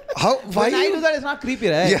 Why when I do that, it's not creepy,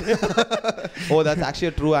 right? Yeah. Oh, that's actually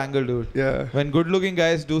a true angle, dude. Yeah. When good-looking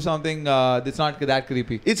guys do something, it's not that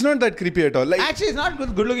creepy. It's not that creepy at all. Like, actually, it's not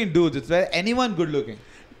good-looking dudes. It's where anyone good-looking.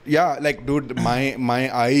 Yeah, like, dude, my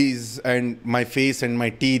eyes and my face and my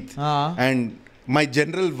teeth and my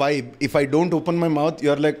general vibe, if I don't open my mouth,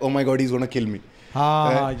 you're like, oh my God, he's going to kill me.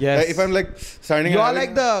 Yes. If I'm like standing... You're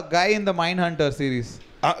like the guy in the Mindhunter series.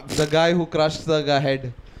 The guy who crushed the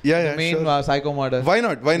head. Yeah, the main psycho murder. Why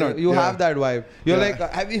not? You have that vibe. You're like,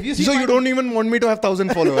 if you see. So you don't even want me to have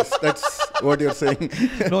 1,000 followers. That's what you're saying.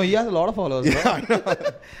 No, he has a lot of followers. Yeah,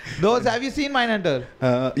 Those, have you seen Mindhunter?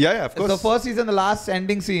 Yeah, of course. It's the first season, the last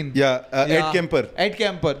ending scene. Yeah, Ed Kemper. Ed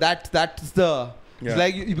Kemper. That's the. It's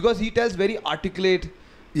like, because he tells very articulate.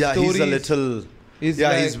 Yeah, stories. he's a little.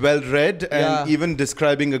 Like, he's well read and even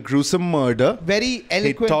describing a gruesome murder. Very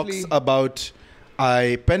eloquently. He talks about,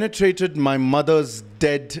 I penetrated my mother's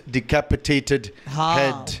dead, decapitated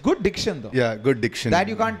head. Good diction, though. Yeah, good diction. That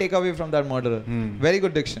you can't take away from that murderer. Very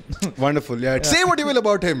good diction. Wonderful. Yeah. Say what you will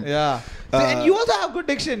about him. Yeah. And you also have good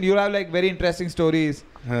diction. You have like very interesting stories.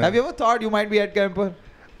 Have you ever thought you might be Ed Kemper?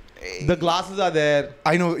 The glasses are there.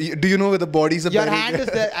 I know. Do you know where the bodies are? Your hand is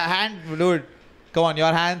there. A hand, dude. Come on,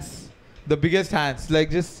 your hands. The biggest hands.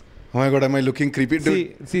 Like, just. Oh my God, am I looking creepy?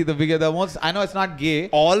 See, the most. I know it's not gay.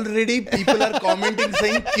 Already people are commenting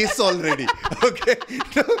saying kiss already. Okay.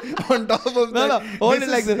 On top of that. No. Hold it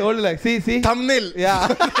like this. Hold it like. See. Thumbnail.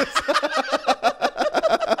 Yeah.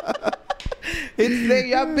 It's like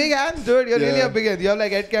you have big hands, dude. You really have big hands. You have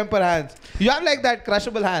like Ed Kemper hands. You have like that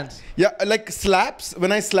crushable hands. Yeah, like slaps.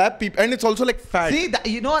 When I slap people, and it's also like fat. See,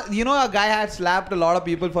 you know, a guy had slapped a lot of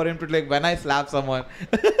people for him to like when I slap someone.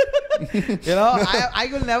 I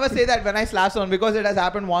will never say that when I slap someone because it has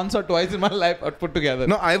happened once or twice in my life put together.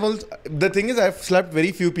 No, the thing is, I've slapped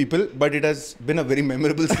very few people, but it has been a very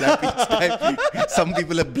memorable slap each time. Some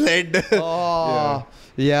people have bled. Oh,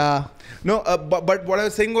 yeah. No, but what I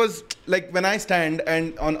was saying was, like, when I stand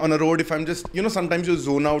and on a road, if I'm just, sometimes you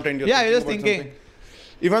zone out and you're just thinking.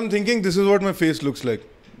 If I'm thinking, this is what my face looks like.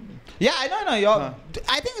 Yeah, I know.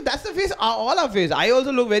 I think that's the face, all our face. I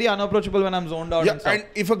also look very unapproachable when I'm zoned out. And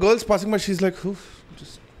if a girl's passing by, she's like, she'll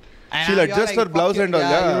adjust her blouse and all.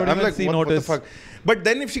 Yeah, I'm like, what the fuck? But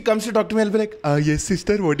then if she comes to talk to me, I'll be like, yes,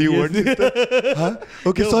 sister, what do you want, sister? Huh?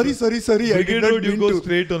 Okay, sorry. I did not mean go to.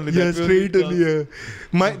 straight only. Yeah, straight only.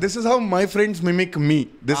 Yeah. This is how my friends mimic me.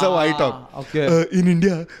 This is how I talk. Okay. In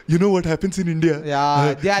India, you know what happens in India?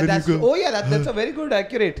 That's a very good,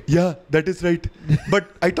 accurate. Yeah, that is right.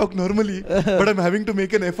 But I talk normally, but I'm having to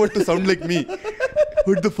make an effort to sound like me.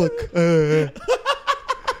 What the fuck?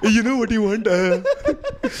 You know what you want?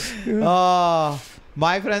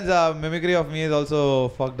 My friends' mimicry of me is also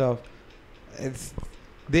fucked up.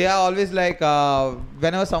 They are always like,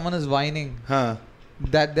 whenever someone is whining,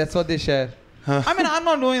 that's what they share. I mean, I'm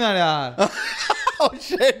not doing that, yaar. Oh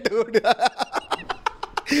shit, dude.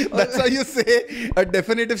 That's how you say a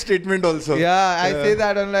definitive statement also. Yeah, I say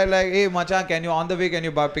that and like, hey, macha, on the way, can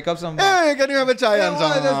you pick up some? Hey, can you have a chai? There's too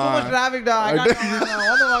much traffic, da. I can't. What the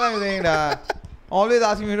fuck am I saying, da? Always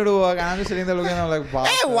asking me to do work, and I'm just sitting there looking, and I'm like, wow.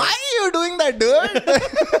 Hey, why are you doing that, dude?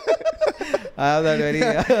 I have that very.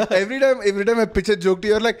 every time I pitch a joke to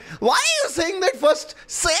you, you're like, why are you saying that first?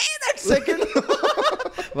 Say that second.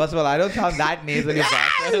 First of all, I don't sound that nasally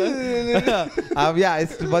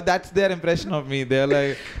but that's their impression of me. They're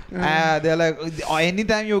like,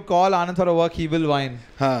 anytime you call Anand for a work, he will whine.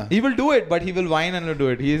 He will do it, but he will whine and will do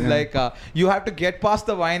it. He's like, you have to get past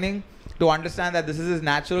the whining to understand that this is his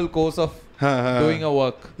natural course of doing a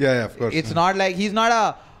work. Yeah, of course. It's not like he's not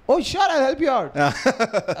a, oh sure, I'll help you out.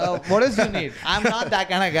 What else do you need? I'm not that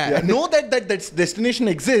kind of guy. Yeah. Know that destination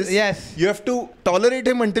exists. Yes. You have to tolerate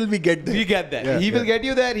him until we get there. We get there. Yeah, he will get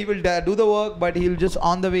you there. He will do the work, but he'll just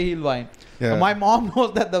on the way he'll whine. Yeah. My mom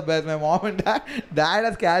knows that the best. My mom and dad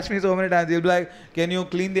has catched me so many times. He'll be like, can you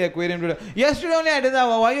clean the aquarium today? Yesterday only I did that.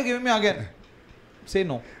 Why are you giving me again? Say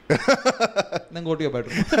no. Then go to your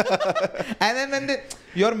bedroom. And then when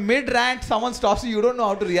you're mid-rant, someone stops you, you don't know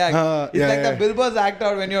how to react. It's like the Bill Burr's act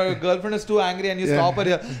out when your girlfriend is too angry and you stop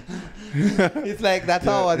her. It's like, that's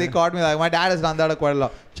how they caught me. Like, my dad has done that quite a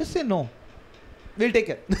lot. Just say no. We'll take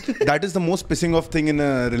it. That is the most pissing off thing in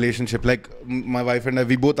a relationship. Like, my wife and I,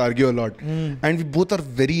 we both argue a lot. And we both are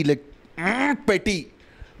very, like, petty.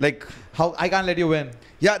 Like, how I can't let you win.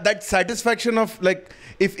 Yeah, that satisfaction of, like,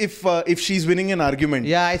 if she's winning an argument.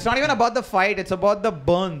 Yeah, it's not even about the fight. It's about the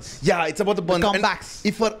burns. Yeah, it's about the burns. The comebacks.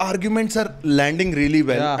 And if her arguments are landing really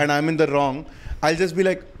well and I'm in the wrong, I'll just be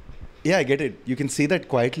like, yeah, I get it. You can say that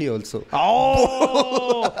quietly also.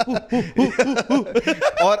 Oh!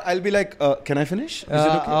 Or I'll be like, can I finish? Is it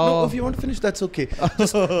okay? No, if you want to finish, that's okay.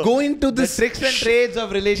 Just go into this... The tricks and trades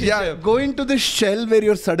of relationship. Yeah, go into this shell where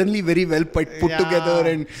you're suddenly very well put together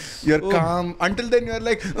and you're calm. Until then, you're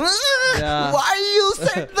like, why you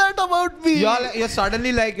said that about me? You're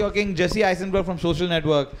suddenly like you're King Jesse Eisenberg from Social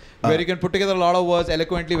Network. Where you can put together a lot of words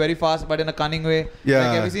eloquently, very fast, but in a cunning way. Yeah.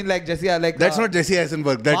 Like, have you seen like Jesse? Like that's not Jesse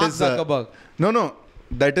Eisenberg. That is Zuckerberg. No.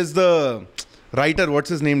 That is the writer.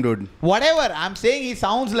 What's his name, dude? Whatever. I'm saying he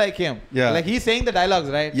sounds like him. Yeah. Like he's saying the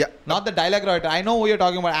dialogues, right? Yeah. Not the dialogue writer. I know who you're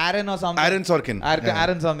talking about. Aaron or something. Aaron Sorkin.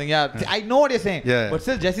 Aaron something. Yeah. I know what you're saying. Yeah. But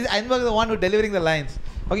still, Jesse Eisenberg is the one who's delivering the lines.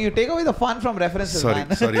 Okay, you take away the fun from references, man.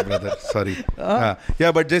 Sorry, brother. Sorry.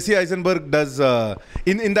 Yeah, but Jesse Eisenberg does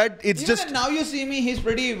in that it's even just now you see me. He's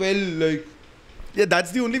pretty well like. Yeah,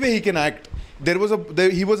 that's the only way he can act.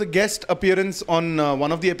 He was a guest appearance on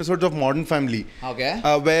one of the episodes of Modern Family. Okay.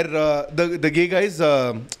 Where the gay guys,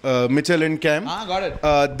 Mitchell and Cam. Got it.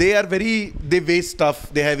 They waste stuff.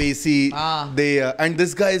 They have AC. And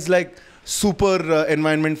this guy is like super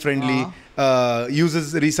environment friendly.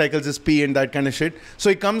 Recycles his pee and that kind of shit. So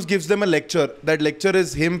he comes, gives them a lecture. That lecture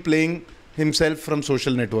is him playing himself from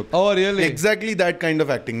Social Network. Oh, really? Exactly that kind of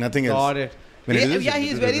acting. Nothing else. Got it.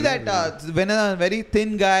 He's very when a very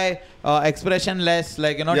thin guy, expressionless,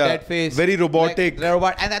 like dead face, very robotic,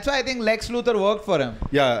 and that's why I think Lex Luthor worked for him.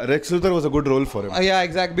 Yeah, Lex Luthor was a good role for him. Yeah,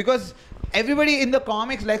 exactly, because everybody in the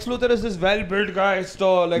comics, Lex Luthor is this well-built guy,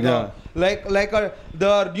 the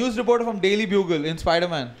news reporter from Daily Bugle in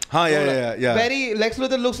Spider-Man. Yeah. Very Lex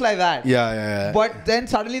Luthor looks like that. Yeah. But then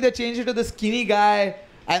suddenly they change it to the skinny guy,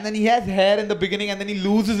 and then he has hair in the beginning, and then he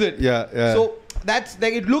loses it. Yeah. So that's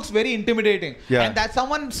like it looks very intimidating. Yeah. And that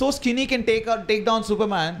someone so skinny can take down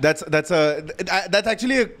Superman. That's credit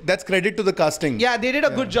to the casting. Yeah, they did a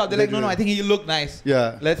good job. They're like, no, I think he'll look nice.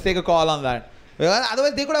 Yeah. Let's take a call on that.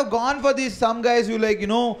 Otherwise, they could have gone for some guys who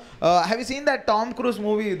have you seen that Tom Cruise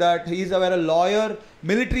movie that he's a lawyer,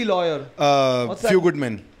 military lawyer? Few Good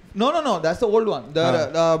Men. No, that's the old one.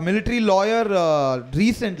 The military lawyer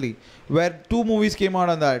recently, where 2 movies came out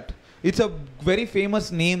on that. It's a very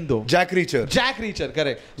famous name though. Jack Reacher. Jack Reacher,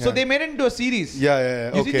 correct. So they made it into a series.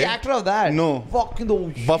 Yeah. You see the actor of that? No. Fucking the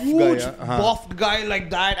Buff huge guy, buffed guy like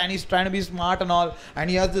that, and he's trying to be smart and all, and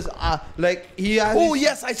he has this he has. Oh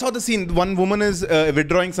yes, I saw the scene. One woman is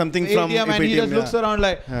withdrawing something from ATM, and he just looks around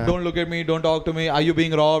like, don't look at me, don't talk to me. Are you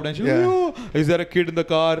being robbed? And she's like, oh, is there a kid in the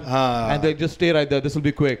car? And they just stay right there. This will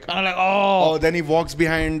be quick. And I'm like, oh. Then he walks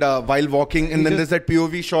behind while walking, and then there's that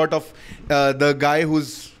POV shot of the guy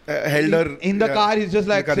who's held her in the car. He's just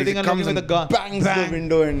like sitting and looking with a gun, bangs the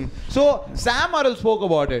window. And so Sam Morril spoke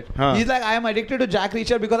about it. He's like, I am addicted to Jack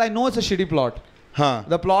Reacher because I know it's a shitty plot.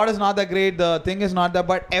 The plot is not that great, the thing is not that,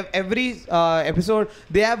 but every episode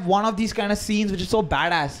they have one of these kind of scenes which is so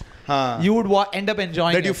badass. You would end up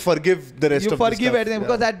enjoying that. You forgive the rest of the stuff. You forgive everything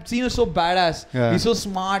because that scene is so badass. He's so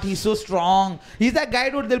smart, he's so strong. He's that guy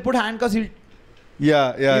dude, they'll put handcuffs, he'll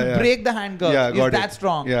break the handcuffs. He's that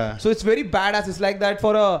strong. So it's very badass. It's like that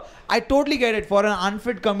I totally get it. For an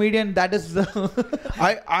unfit comedian, that is the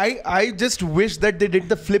I just wish that they did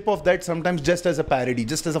the flip of that sometimes, just as a parody,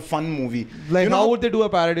 just as a fun movie. Like, how would they do a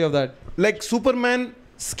parody of that? Like Superman,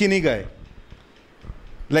 skinny guy.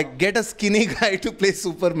 Like, get a skinny guy to play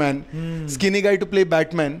Superman, skinny guy to play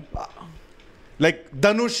Batman. Like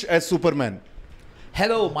Dhanush as Superman.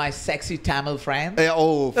 Hello, my sexy Tamil friend.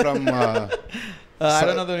 From... I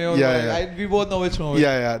don't know the name. We both know which movie.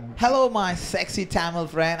 Hello, my sexy Tamil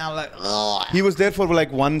friend. I'm like, ugh. He was there for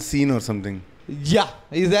like one scene or something. Yeah,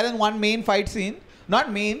 he's there in one main fight scene.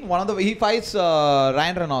 Not main, he fights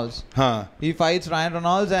Ryan Reynolds. He fights Ryan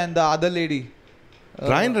Reynolds and the other lady.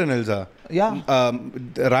 Ryan Reynolds, yeah.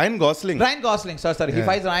 Ryan Gosling. Ryan Gosling, sorry. He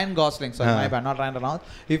fights Ryan Gosling. Sorry, my bad, not Ryan Reynolds.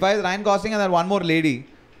 He fights Ryan Gosling and then one more lady.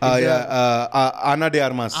 Ana de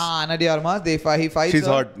Armas. Ana de Armas. He fights. She's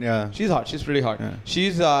hot. Yeah. She's hot. She's pretty hot. Yeah.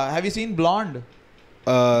 She's. Have you seen Blonde?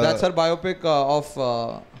 That's her biopic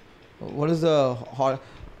of. What is the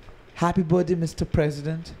Happy Birthday, Mr.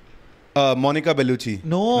 President? Monica Bellucci.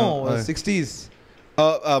 No, 60s.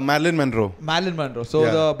 Marilyn Monroe. Marilyn Monroe. So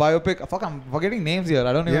the biopic. Fuck, I'm forgetting names here.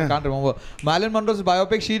 I can't remember. Marilyn Monroe's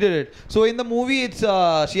biopic. She did it. So in the movie, it's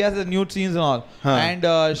she has the nude scenes and all. And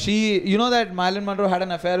she, you know that Marilyn Monroe had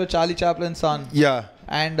an affair with Charlie Chaplin's son. Yeah.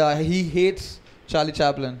 And he hates Charlie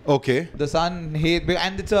Chaplin. Okay. The son hates,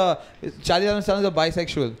 and Charlie Chaplin's son is a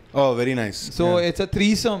bisexual. Oh, very nice. So it's a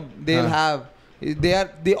threesome they'll have.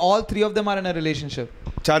 All three of them are in a relationship.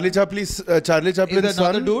 Charlie Chaplin's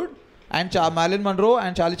son. Dude. And Marilyn Monroe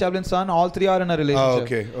and Charlie Chaplin's son, all three are in a relationship.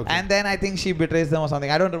 Okay. And then I think she betrays them or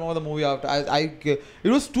something. I don't remember the movie after. It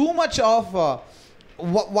was too much of...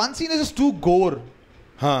 one scene is just too gore.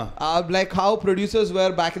 Like how producers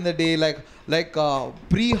were back in the day, like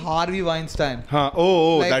pre-Harvey Weinstein.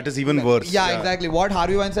 That is even worse. Yeah, exactly. What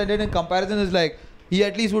Harvey Weinstein did in comparison is like, he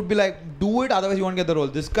at least would be like, do it, otherwise you won't get the role.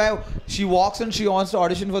 This guy, she walks and she wants to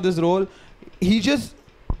audition for this role. He just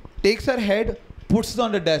takes her head, puts it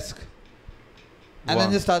on the desk. And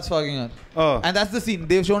then just starts fucking her. And that's the scene.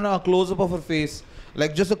 They've shown a close-up of her face.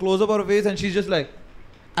 Like, just a close-up of her face, and she's just like...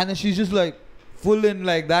 And then she's just like... Full in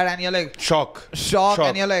like that, and you're like... Shock.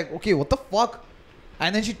 And you're like, okay, what the fuck?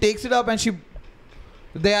 And then she takes it up, and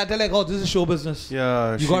they're like, oh, this is show business.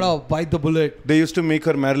 Yeah. You gotta bite the bullet. They used to make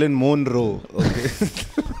her Marilyn Monroe. Okay.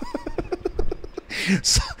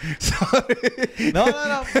 Sorry. No.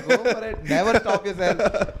 Go for it. Never stop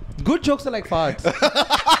yourself. Good jokes are like farts.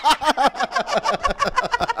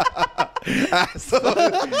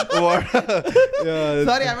 Sorry,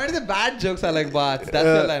 I meant the bad jokes are like farts. That's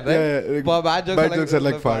the line, right? Bad jokes are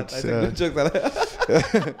like farts. Good jokes are like...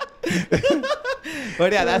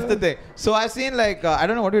 But yeah, that's the thing. So I've seen like, I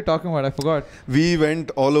don't know what you're talking about. I forgot. We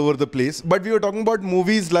went all over the place. But we were talking about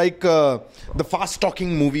movies like the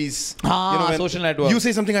fast-talking movies. Social Network. You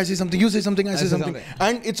say something, I say something. You say something, I say something.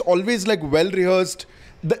 And it's always like well-rehearsed.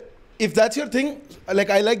 If that's your thing, like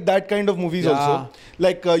I like that kind of movies also.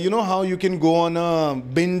 Like, you know how you can go on a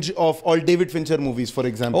binge of all David Fincher movies, for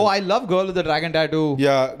example. Oh, I love Girl with the Dragon Tattoo.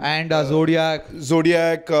 Yeah. And Zodiac.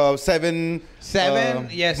 Seven.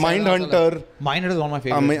 Yes. Mindhunter. Mindhunter is one of my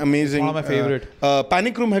favorites. Amazing. One of my favorite.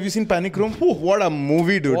 Panic Room. Have you seen Panic Room? What a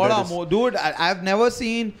movie, dude. Dude, I've never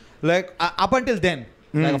seen, like, up until then.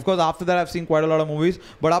 Like, of course, after that, I've seen quite a lot of movies.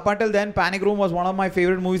 But up until then, Panic Room was one of my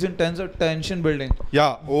favorite movies in terms of tension building.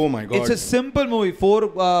 Yeah. Oh, my God. It's a simple movie.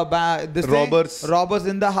 Robbers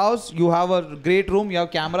in the house. You have a great room. You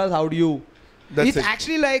have cameras. How do you... It's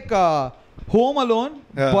actually like Home Alone,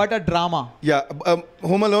 but a drama. Yeah,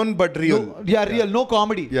 Home Alone, but real. No, real. No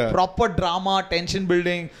comedy. Yeah. Proper drama, tension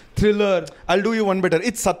building, thriller. I'll do you one better.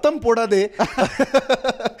 It's Sattam Poda De.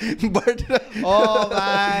 But oh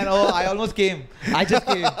man, I almost came. I just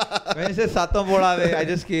came. When you say Sattam Poda De, I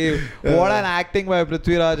just came. What an acting by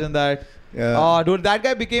Prithviraj in that. Yeah. Dude, that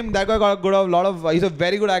guy got a lot of. He's a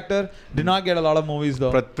very good actor. Did not get a lot of movies though.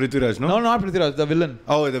 Prithviraj, no? No, not Prithviraj. The villain.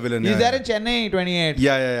 Oh, the villain. He's there in Chennai 28.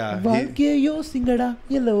 Yeah.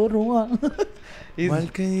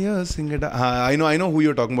 I know who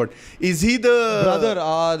you're talking about. Is he the brother?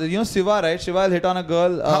 Shiva, right? Shiva will hit on a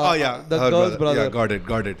girl. The girl's brother. Yeah, got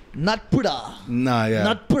it. Natpuda.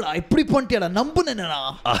 Yeah. Natpuda. Ipdi pontiyada.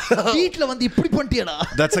 Nambunena. Veetla vandi ipdi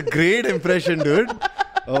pontiyada. That's a great impression, dude.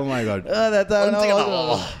 Oh my god. That's how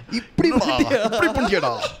ipdi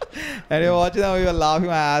pontiyada. And you're watching that, we were laughing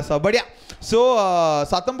my ass off. But yeah. So,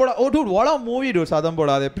 Sattam Poda. Oh, dude, what a movie, dude. Sattam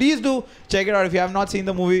Poda. Please do check it out if you have not seen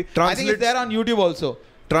the movie. I think it's there on YouTube also.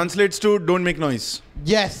 Translates to don't make noise.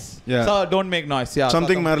 Yes. Yeah. So, don't make noise. Yeah.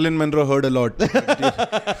 Something Sattam. Marilyn Monroe heard a lot in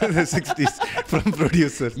the 60s from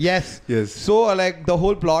producers. Yes. Yes. So, like, the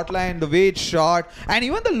whole plot line, the way it's shot, and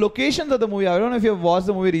even the locations of the movie. I don't know if you've watched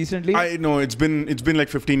the movie recently. I know. It's been like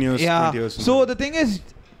 15 years, 20 years. So, the thing is,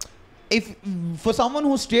 if for someone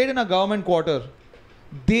who stayed in a government quarter,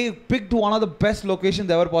 they picked one of the best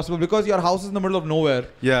locations ever possible because your house is in the middle of nowhere.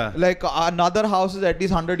 Yeah. Like another house is at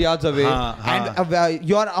least 100 yards away. And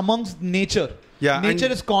you're amongst nature. Yeah. Nature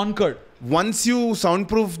is conquered. Once you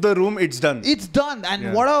soundproof the room, it's done. It's done.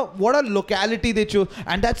 And what a locality they chose.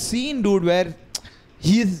 And that scene, dude, where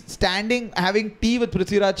he's standing having tea with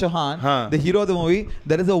Prithviraj Chauhan, the hero of the movie.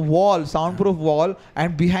 There is a wall, soundproof wall.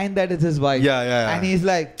 And behind that is his wife. Yeah. And he's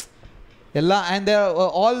like... and there are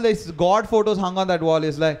all these god photos hung on that wall.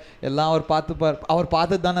 Is like our path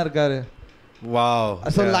dana. Wow.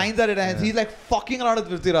 So lines are written. He's like fucking around with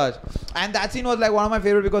Prithviraj. And that scene was like one of my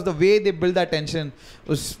favorite because the way they built that tension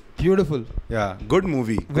was beautiful. Yeah, good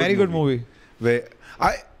movie. Very good movie. But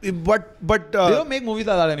they don't make movies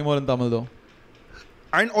like that anymore in Tamil though.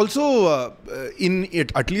 And also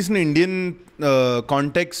at least in Indian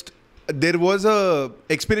context, there was a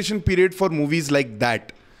expiration period for movies like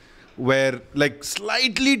that, where like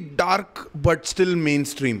slightly dark but still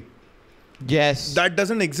mainstream. Yes. That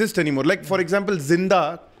doesn't exist anymore. Like for example,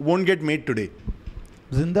 Zinda won't get made today.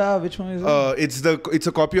 Zinda, which one is it? It's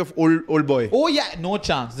a copy of Old Boy. Oh yeah, no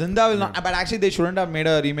chance. Zinda will not. But actually, they shouldn't have made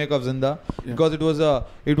a remake of Zinda because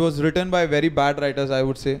it was written by very bad writers, I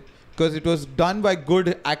would say. Because it was done by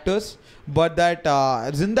good actors, but that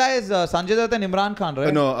Zinda is Sanjay Dutt and Imran Khan,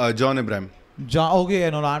 right? No, John Abraham. Okay,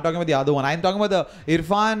 no, I'm talking about the other one. I'm talking about the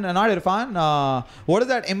not Irfan. What is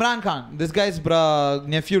that? Imran Khan. This guy's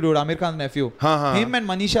nephew, dude. Amir Khan's nephew. Him and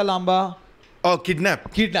Manisha Lamba. Oh, Kidnap.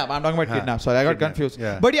 I'm talking about Kidnap. Sorry, I got confused.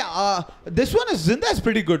 Yeah. But yeah, this one is Zinda is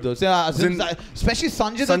pretty good though. Especially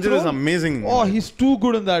Sanjay. Sanjay is amazing. Oh, he's too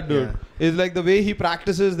good in that, dude. Yeah. It's like the way he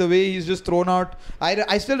practices, the way he's just thrown out.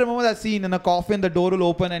 I still remember that scene in a coffin. The door will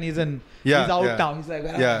open and he's out now. He's like,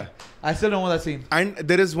 I still remember that scene. And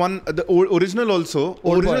there is one, the original also.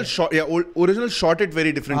 Original shot it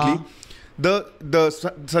very differently. The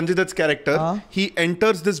Sanjay Dutt's character, he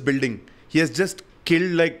enters this building. He has just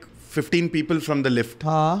killed like 15 people from the lift.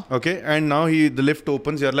 Okay, and now the lift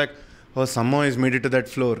opens. You're like, oh, somehow he's made it to that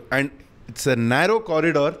floor, and it's a narrow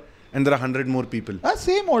corridor, and there are 100 more people.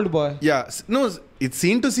 Same Old Boy. Yeah, no, it's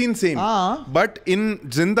scene to scene same. But in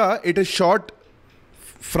Zinda, it is shot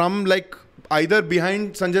from like either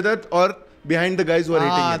behind Sanjay Dutt or behind the guys who are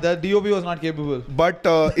hitting it. The DOP was not capable. But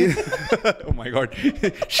oh my god,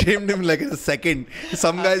 shamed him like in a second.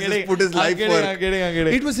 Some guys just put his life work. I'm kidding.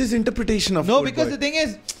 It was his interpretation of Old Boy. The thing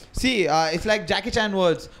is, see, it's like Jackie Chan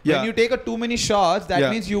words. When you take too many shots,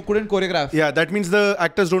 that means you couldn't choreograph. Yeah, that means the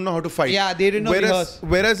actors don't know how to fight. Yeah, they didn't know rehearse.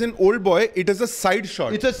 Whereas in Old Boy, it is a side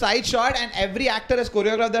shot. It's a side shot and every actor has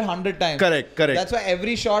choreographed that 100 times. Correct. That's why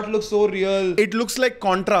every shot looks so real. It looks like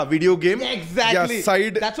Contra video game. Yeah, exactly. Yeah,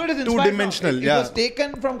 side. That's what it is two-dimensional. It was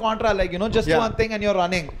taken from Contra, like, just one thing and you're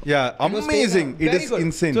running. Yeah, amazing. It is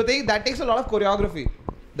insane. So that takes a lot of choreography.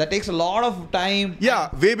 That takes a lot of time. Yeah,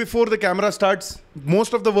 way before the camera starts.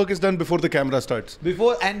 Most of the work is done before the camera starts.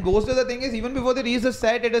 And most of the thing is, even before they reach the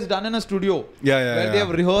set, it is done in a studio. Where they have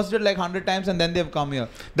rehearsed it like 100 times and then they've come here.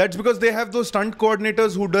 That's because they have those stunt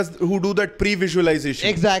coordinators who do that pre-visualization.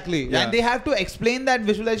 Exactly. Yeah. And they have to explain that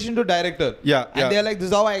visualization to director. And they're like, this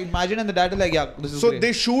is how I imagine, and the director is like, this is so great.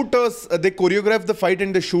 They shoot they choreograph the fight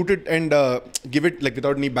and they shoot it and give it like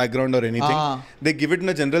without any background or anything. They give it in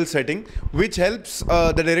a general setting, which helps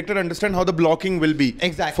the director understand how the blocking will be.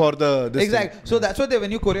 Exactly. For this exactly. thing. So that's what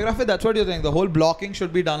when you choreograph it, that's what you're saying. The whole blocking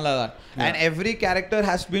should be done like that. And every character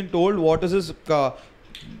has been told what is his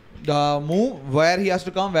move, where he has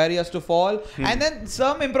to come, where he has to fall. And then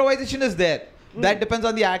some improvisation is there. That depends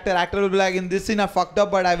on the actor. Actor will be like, in this scene I fucked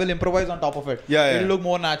up, but I will improvise on top of it. It'll look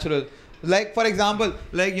more natural. Like, for example,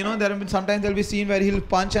 like, you know, there have been sometimes there'll be scene where he'll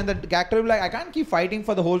punch and the actor will be like, I can't keep fighting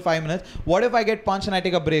for the whole 5 minutes. What if I get punched and I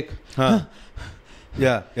take a break? That,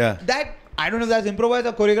 I don't know if that's improvised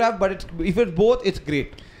or choreographed, but if it's both, it's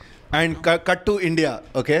great. And cut to India,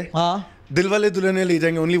 okay? Dilwale Dulhaniya Le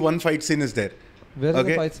Jayenge, only one fight scene is there. Where's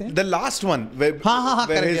the fight scene? The last one, where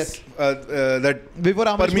his, that before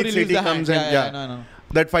Parmeet Sethi comes and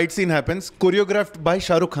that fight scene happens, choreographed by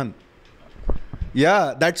Shah Rukh Khan.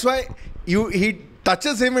 Yeah, that's why he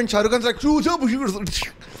touches him and Shah Rukh Khan's like,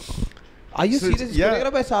 are you serious? It's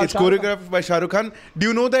choreographed by Shah Rukh Khan? It's choreographed by Shah Rukh Khan. Do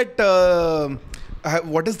you know that,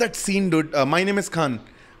 what is that scene, dude? My Name is Khan.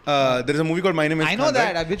 There is a movie called My Name is Khan. I know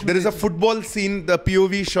that. Right? There is a football scene, the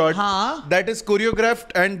POV shot, that is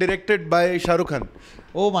choreographed and directed by Shah Rukh Khan.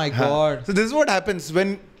 Oh my God. So this is what happens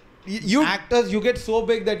when you... Actors, you get so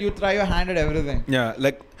big that you try your hand at everything. Yeah,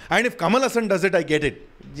 like... And if Kamal Hassan does it, I get it.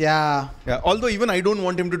 Yeah. Although even I don't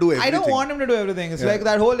want him to do everything. I don't want him to do everything. It's like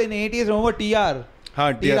that whole in 80s, remember TR?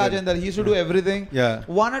 T. Rajendra, he used to do everything.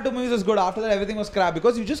 1 or 2 movies was good. After that, everything was crap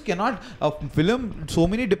because you just cannot film so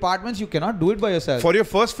many departments. You cannot do it by yourself. For your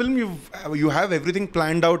first film, you have everything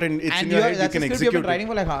planned out and it's in your head. You can execute. You've been writing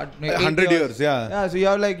for like 100 years. Yeah. So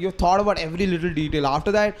you've thought about every little detail.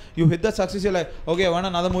 After that, you hit the success. You're like, okay, I want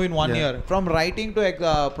another movie in 1 year. From writing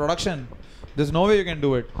to production, there's no way you can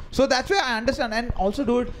do it. So that's why I understand and also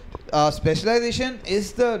do it. Specialization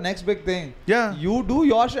is the next big thing. Yeah. You do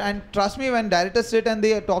your and trust me, when directors sit and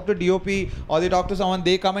they talk to DOP or they talk to someone,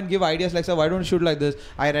 they come and give ideas like, sir, why don't you shoot like this?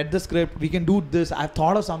 I read the script. We can do this. I've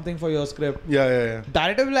thought of something for your script.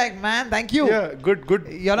 Director will be like, man, thank you. Yeah, good.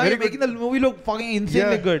 You know, you're making the movie look fucking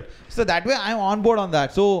insanely good. So that way I'm on board on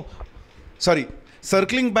that. So, sorry.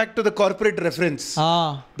 Circling back to the corporate reference.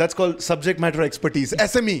 That's called subject matter expertise.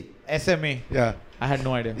 SME. Yeah. I had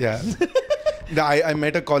no idea. Yeah. I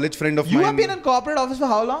met a college friend of mine. You have been in corporate office for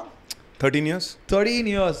how long? 13 years. 13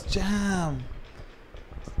 years. Damn.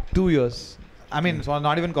 2 years. I mean, so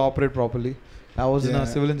not even corporate properly. I was in a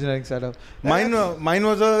civil engineering setup. Mine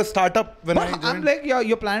was a startup when I joined. I'm like,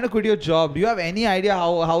 you're planning to quit your job. Do you have any idea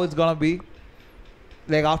how it's gonna be?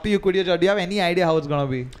 Like after you quit your job, do you have any idea how it's gonna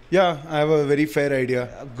be? Yeah, I have a very fair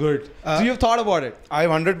idea. Good. So you've thought about it? I've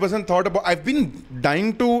 100% thought about. I've been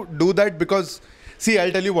dying to do that because, see,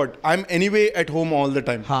 I'll tell you what. I'm anyway at home all the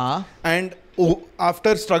time. And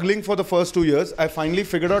after struggling for the first 2 years, I finally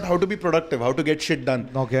figured out how to be productive, how to get shit done.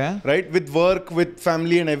 Okay. Right? With work, with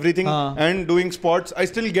family and everything, and doing sports, I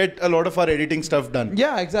still get a lot of our editing stuff done.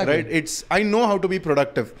 Yeah, exactly. Right? I know how to be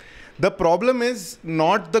productive. The problem is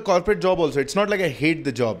not the corporate job also. It's not like I hate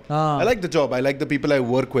the job. I like the job. I like the people I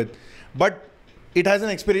work with. But it has an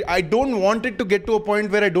experience. I don't want it to get to a point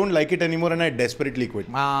where I don't like it anymore and I desperately quit.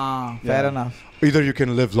 Fair enough. Either you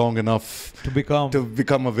can live long enough to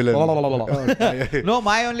become a villain. No,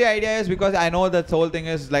 my only idea is because I know that whole thing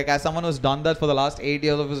is like, as someone who's done that for the last 8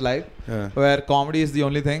 years of his life, where comedy is the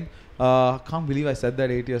only thing. Can't believe I said that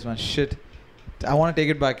 8 years, man. Shit. I want to take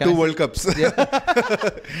it back. 2 World Cups.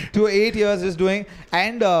 2 8 years is doing.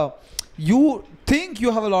 And you think you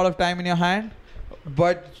have a lot of time in your hand,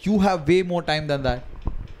 but you have way more time than that.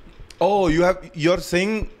 Oh, you're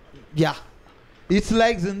saying... Yeah. It's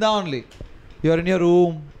like Zinda only. You're in your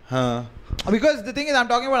room. Because the thing is, I'm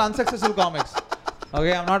talking about unsuccessful comics.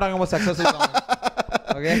 Okay, I'm not talking about successful comics.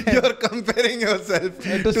 Okay. You're comparing yourself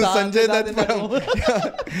to Sanjay Dutt.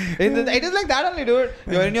 It is like that only, dude.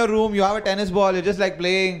 You're in your room, you have a tennis ball, you're just like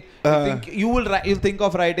playing. You'll think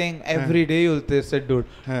of writing every day. You'll sit, dude.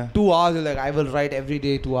 2 hours, you're like, I will write every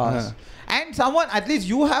day 2 hours. And someone, at least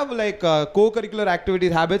you have like co-curricular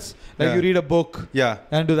activities, habits, like you read a book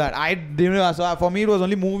and do that. I didn't know. So for me, it was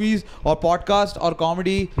only movies or podcast or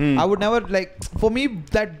comedy. I would never for me,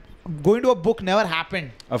 that going to a book never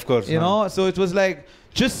happened. Of course. You know, so it was like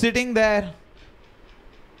just sitting there.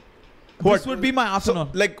 This would be my afternoon.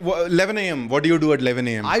 So, like 11 a.m. What do you do at 11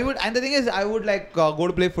 a.m.? And the thing is, I would like go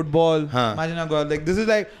to play football. Imagine I go like, this is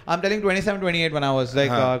like, I'm telling 27, 28 when I was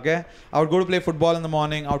like, okay. I would go to play football in the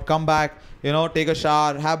morning. I would come back, you know, take a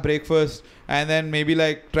shower, have breakfast, and then maybe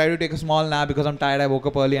like try to take a small nap because I'm tired. I woke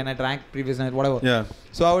up early and I drank previous night, whatever. Yeah.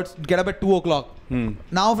 So I would get up at 2 o'clock.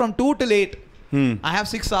 Now from 2 till 8, I have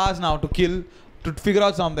 6 hours now to kill, to figure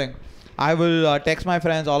out something. I will text my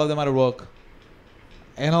friends, all of them are at work.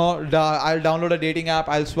 You know, I'll download a dating app,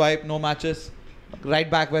 I'll swipe, no matches, right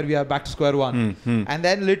back where we are, back to square one. And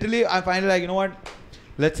then literally I find like, you know what,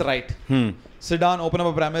 let's write. sit down, open up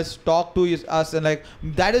a premise, talk to us, and like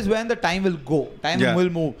that is when the time will go. Time will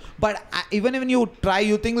move. But even when you try,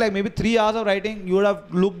 you think like maybe 3 hours of writing, you would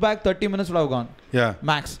have looked back, 30 minutes would have gone. Yeah.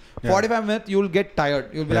 Max. 45 minutes, you'll get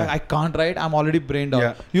tired. You'll be like, I can't write. I'm already brained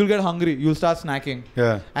out. You'll get hungry. You'll start snacking.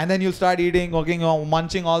 And then you'll start eating, working,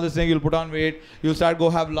 munching all this thing. You'll put on weight. You'll start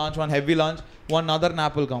go have lunch, one heavy lunch. One other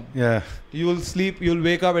nap will come. You will sleep. You'll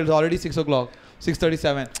wake up. It's already 6 o'clock.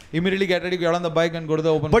 6:37. Immediately get ready, get on the bike and go to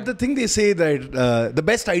the open. But the thing they say that the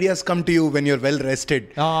best ideas come to you when you're well rested.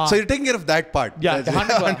 So you're taking care of that part. Yeah,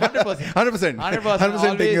 100%.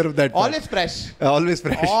 100% taking care of that part. Always fresh. Always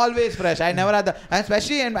fresh. Always fresh. I never had that. And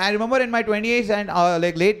especially, I remember in my 28s and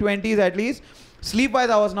like late 20s at least, sleep-wise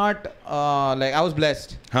I was not, like I was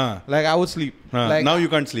blessed. Like I would sleep. Like, now you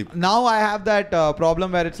can't sleep. Now I have that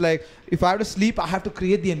problem where it's like, if I have to sleep, I have to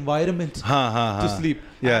create the environment to sleep.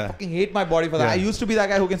 I fucking hate my body for that. I used to be that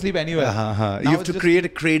guy who can sleep anywhere. You have to create a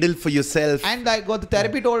cradle for yourself. And like what the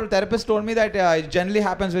therapist told me that it generally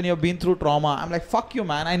happens when you've been through trauma. I'm like, fuck you,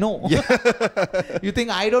 man. I know. You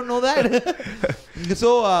think I don't know that?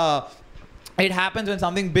 So it happens when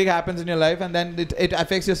something big happens in your life, and then it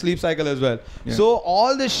affects your sleep cycle as well. So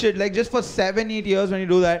all this shit, like just for 7-8 years when you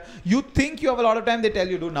do that, you think you have a lot of time. They tell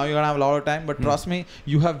you, dude, now you're gonna have a lot of time, but trust me,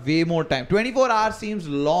 you have way more time. 24 hours seems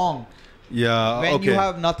long when you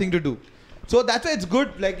have nothing to do. So that's why it's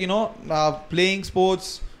good, like, you know, playing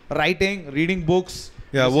sports, writing, reading books,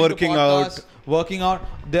 working out.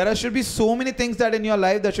 There should be so many things that in your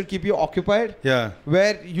life that should keep you occupied.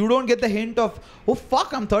 Where you don't get the hint of, oh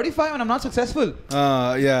fuck, I'm 35 and I'm not successful.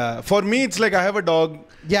 For me, it's like I have a dog.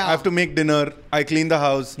 I have to make dinner. I clean the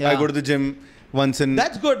house. I go to the gym once in.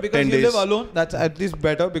 That's good because you live alone. That's at least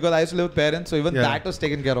better because I used to live with parents. So even that was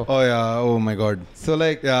taken care of. Oh my God. So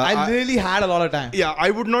like, I really had a lot of time.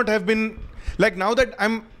 I would not have been like, now that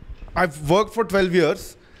I've worked for 12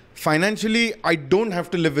 years. Financially, I don't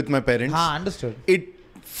have to live with my parents. Understood. It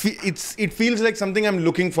feels like something I'm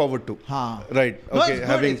looking forward to. Right. No, okay,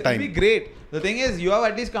 having time. It'll be great. The thing is, you have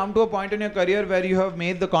at least come to a point in your career where you have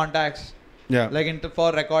made the contacts. Like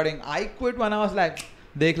for recording. I quit when I was like,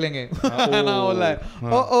 देख लेंगे. And I was like,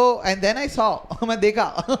 and then I saw, मैं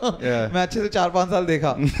देखा, मैं अच्छे से 4-5 साल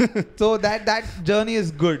देखा. So that journey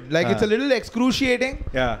is good. Like it's a little excruciating.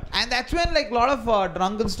 And that's when like a lot of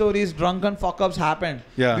drunken fuck-ups happened.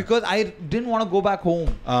 Because I didn't want to go back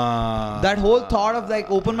home. That whole thought of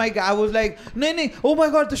like open mic, I was like, no, oh my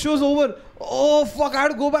God, the show's over. Oh fuck, I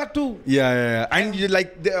have to go back to. And you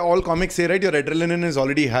like all comics say, right? Your adrenaline is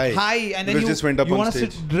already high. And then you just went up you on want to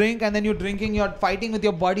stage. sit drinking, and then you're drinking, you're fighting with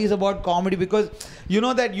your buddies about comedy because you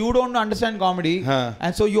know that you don't understand comedy,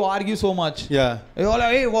 and so you argue so much. You're like,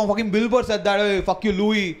 hey, fucking Billboard said that, hey, fuck you,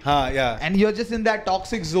 Louis. And you're just in that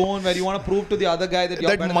toxic zone where you want to prove to the other guy that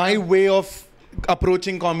you're better. My way of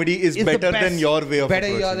approaching comedy is better than your way of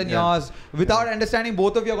approaching. Better than yours. Without understanding,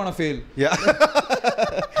 both of you are gonna fail.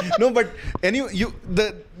 No, but anyway,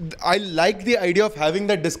 I like the idea of having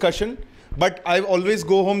that discussion, but I always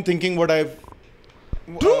go home thinking what I've.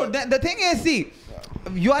 True. The thing is, see,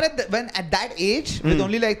 you are at that age with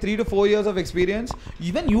only like 3 to 4 years of experience.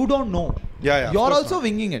 Even you don't know. You're also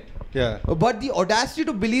winging it. But the audacity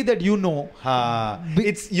to believe that you know.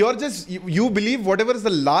 You believe whatever is the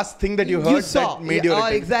last thing that you heard that made your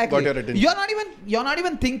attention. Exactly. Got your attention. You're not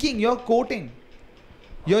even thinking. You're quoting.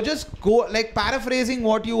 You're just like paraphrasing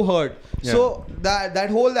what you heard. So that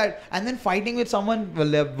whole and then fighting with someone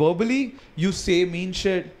verbally, you say mean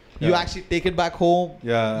shit. You actually take it back home.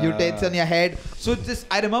 You take it on your head. So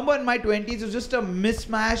I remember in my 20s, it was just a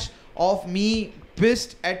mismatch of me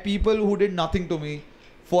pissed at people who did nothing to me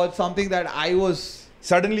for something that I was.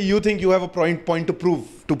 Suddenly you think you have a point to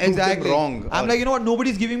prove them wrong. I'm like, you know what?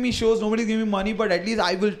 Nobody's giving me shows. Nobody's giving me money, but at least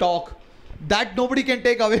I will talk. That nobody can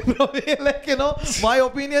take away from me. Like, you know, my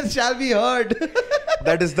opinions shall be heard.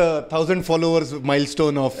 That is the 1,000 followers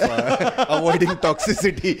milestone of avoiding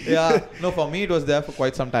toxicity. No, for me it was there for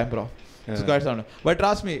quite some time, bro. It's quite some time. But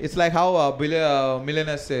trust me, it's like how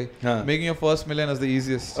millionaires say, making your first million is the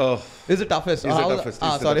easiest. It's the toughest.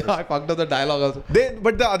 Sorry, I fucked up the dialogue also.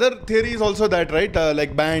 But the other theory is also that, right?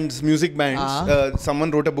 Like music bands. Someone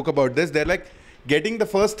wrote a book about this. They're like, getting the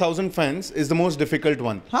first 1,000 fans is the most difficult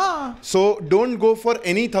one. So don't go for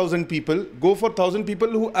any 1,000 people. Go for 1,000 people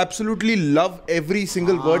who absolutely love every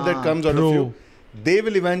single word that comes out of you. They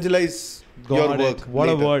will evangelize your work. What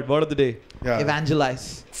a word. Word of the day.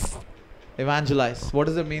 Evangelize. Evangelize. What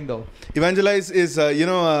does it mean though? Evangelize is,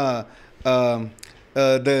 the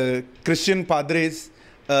Christian padres,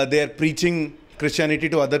 they are preaching Christianity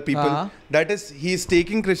to other people. That is, he is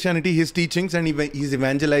taking Christianity, his teachings, and he's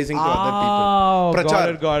evangelizing to other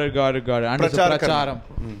people. Got it. Pracharam.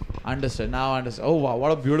 Understood. Now understood. Oh wow,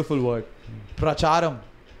 what a beautiful word. Pracharam.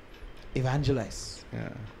 Evangelize. Yeah.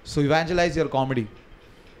 So evangelize your comedy.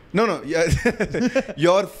 No. Yeah.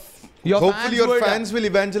 Hopefully your fans will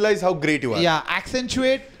evangelize how great you are. Yeah.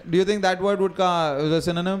 Accentuate. Do you think that word would come as a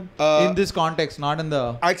synonym in this context, not in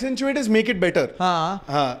the... Accentuate is make it better.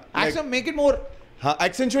 Make it more...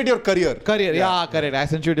 accentuate your career. Career. Yeah, correct.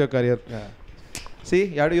 Accentuate your career. Yeah. See,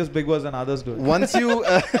 you have to use big words than others do it. Once you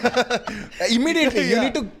immediately you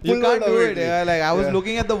need to pull you can't do it. Yeah, like I was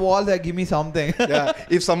looking at the wall, like give me something. Yeah.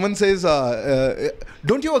 If someone says,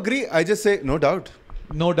 "Don't you agree?" I just say, "No doubt."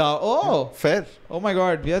 No doubt. Oh, fair. Oh my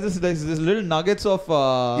God. We have this little nuggets of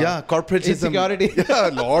corporatism. Insecurity. Yeah,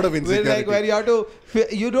 a lot of insecurity. where you have to.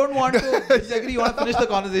 You don't want to disagree. You want to finish the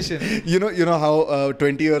conversation. You know how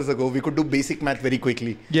 20 years ago we could do basic math very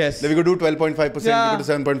quickly. Yes. Then we could do 12.5%. Yeah. We could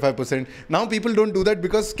do 7.5%. Now people don't do that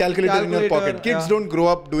because calculator in your pocket. Kids don't grow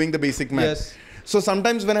up doing the basic math. Yes. So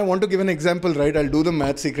sometimes when I want to give an example, right, I'll do the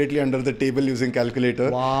math secretly under the table using calculator.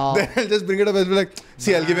 Wow. Then I'll just bring it up and be like,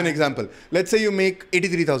 see, I'll give you an example. Let's say you make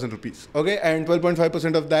 83,000 rupees, okay, and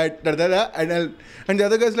 12.5% of that, and the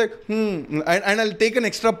other guy's like, and I'll take an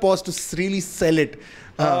extra pause to really sell it.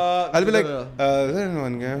 I'll be like,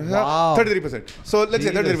 33%. So let's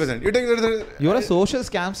say 33%. You take 33%. You're a social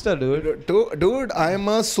scamster, dude. Dude, I'm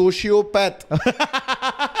a sociopath.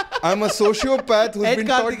 I'm a sociopath who's been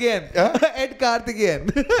taught... Ed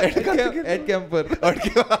Karthikeyan. Ed Kemper.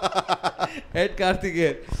 Ed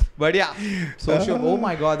Karthikeyan. But yeah, oh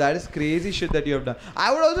my God, that is crazy shit that you have done.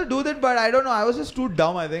 I would also do that, but I don't know. I was just too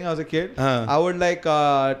dumb, I think, as a kid. I would like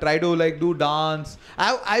try to like do dance.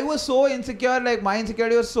 I was so insecure, like my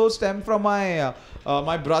insecurity was so stemmed from my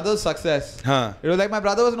my brother's success. It was like my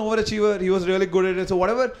brother was an overachiever. He was really good at it. So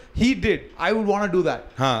whatever he did, I would want to do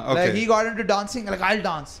that. Like he got into dancing, like I'll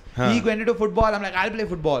dance. He went into football. I'm like, I'll play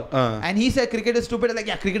football. And he said cricket is stupid. I'm like,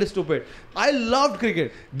 yeah, cricket is stupid. I loved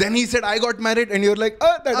cricket. Then he said, I got married, and you're like,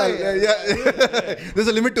 there's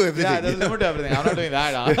a limit to everything. Yeah, there's a limit to everything. I'm not doing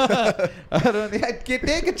that.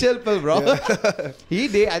 Take a chill pill, bro. I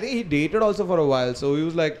think he dated also for a while. So he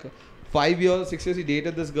was like 5 years, 6 years. He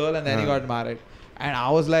dated this girl, and then he got married. And I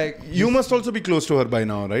was like... You must also be close to her by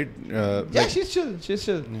now, right? Yeah, she's chill.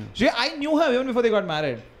 Yeah. I knew her even before they got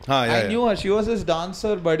married. I knew her. She was his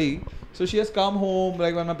dancer buddy. So she has come home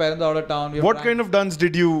like when my parents are out of town. What kind of dance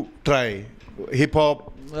did you try?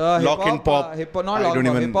 Hip-hop? Lock and pop? Not lock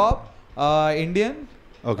and pop. Hip-hop, Indian,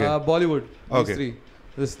 Bollywood. These three.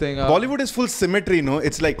 This thing. Bollywood is full symmetry, no?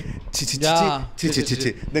 It's like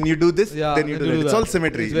then you do this, then you do that. It's all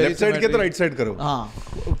symmetry. Left side ke to right side karo.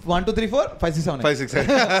 1, 2, 3, 4, 5, 6, 7, 8. 5, 6,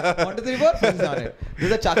 7. 1, 2, 3, 4, 5, 6, 7, 8. This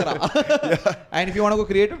is a chakra. And if you want to go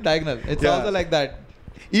creative, diagonal. It's also like that.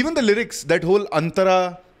 Even the lyrics, that whole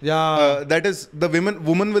antara. That is, the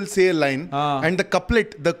woman will say a line, and the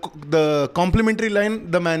couplet, the complimentary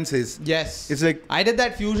line, the man says. Yes. It's like, I did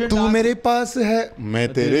that fusion Tu dance. mere paas hai,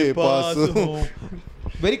 main tere paas hu.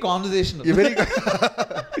 Very conversational.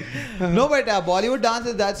 No, but Bollywood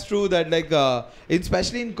dances, that's true. That like,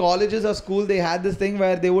 especially in colleges or school, they had this thing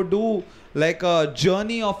where they would do like a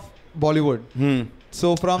journey of Bollywood.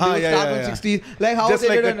 So from they would start from 60s, like how just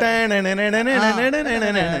they like did.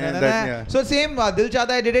 So same, Dil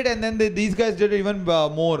Chahta I did it, and then these guys did it even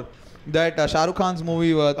more. That Shah Rukh Khan's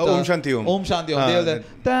movie was Om Shanti Om. Om Shanti Om. They were there.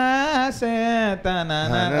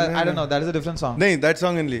 I don't know. That is a different song. No, that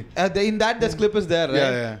song only. In that, this clip is there,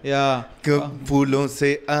 right? Yeah. Phoolon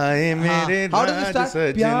se aaye mere how does it start?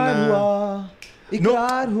 Pyar hua,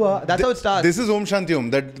 ikrar hua. That's how it starts. This is Om Shanti Om.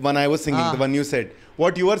 That one I was singing. The one you said.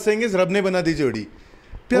 What you are saying is Rab ne bana di jodi.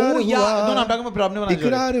 Oh yeah. No, I'm talking about Rab ne bana di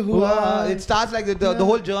jodi. Ikrar hua. It starts like the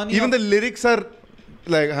whole journey. Even the lyrics are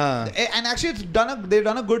like, and actually, they've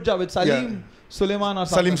done a good job. It's Salim Suleiman or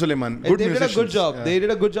something. Salim Suleiman. They did a good job. Yeah. They did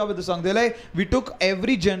a good job with the song. They're like, we took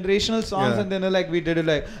every generational songs and then like we did it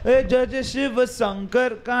like, hey, Judge Shiva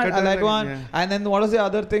Shankar, that one. Yeah. And then what was the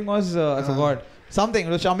other thing was, I forgot. Something.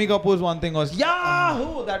 Shami Kapoor's one thing was,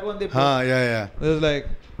 Yahoo! That one they put. It was like,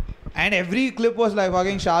 and every clip was like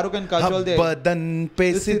fucking Shah Rukh and Kajol. Badan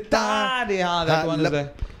pe sitare. That one was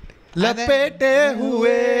like. Lapete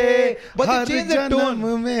hue, but they changed the tone.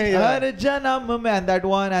 Har janam mein, and that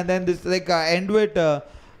one, and then this like end with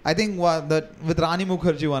I think with Rani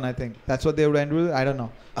Mukherjee one. I think that's what they would end with. I don't know.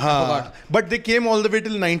 I forgot. But they came all the way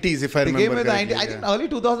till 90s, if I remember. They came with 90s. I think early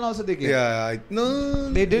 2000 also they came.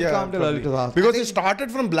 They did come till early 2000 because it started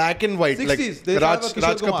from black and white. 60s. Like Raj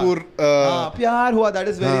Kapoor. Pyar hua. That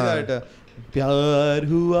is very that. Pyar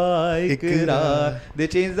hua ikrar. They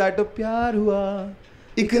changed that to Pyar hua.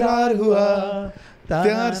 इकरार हुआ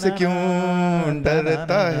प्यार से क्यों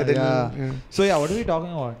डरता है दिल. So yeah, what are we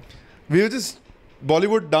talking about? We were just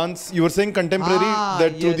Bollywood dance, you were saying contemporary,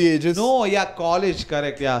 that through the ages? No, yeah, college,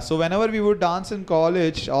 correct, yeah. So whenever we would dance in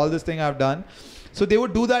college, all this thing I've done. So they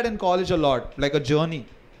would do that in college a lot, like a journey.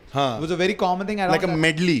 It was a very common thing. Like a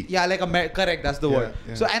medley. Yeah, like correct, that's the word.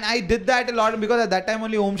 Yeah. So, and I did that a lot because at that time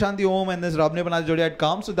only Om Shanti Om and this Rab Ne Bana Di Jodi had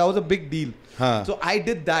come. So that was a big deal. So I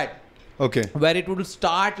did that. Okay. Where it would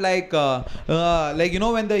start like you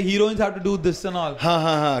know when the heroines have to do this and all.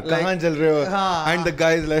 Kahan jal rahe ho? And the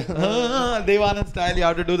guys like Devanand style, you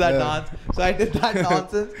have to do that dance. So I did that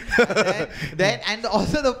nonsense. And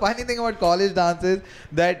also the funny thing about college dance is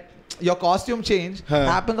that your costume change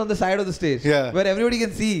happens on the side of the stage where everybody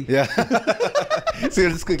can see. So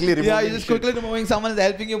you're just quickly removing. Yeah, you're just quickly removing. Someone is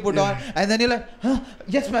helping you put on, and then you're like,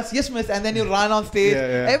 yes, miss, and then you run on stage.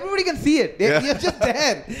 Everybody can see it. You're just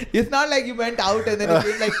there. It's not like you went out and then you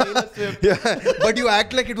came like Taylor Swift. But you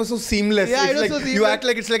act like it was so seamless. Yeah, it's it was like, so seamless. You act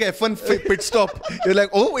like it's like F1 pit stop. You're like,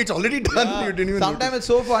 oh, it's already done. You didn't even Sometimes it's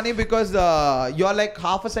so funny because you're like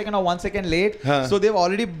half a second or 1 second late. So they've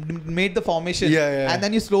already made the formation. And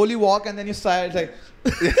then you slowly walk and then you start like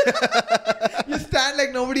you stand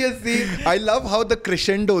like nobody has seen. I love how the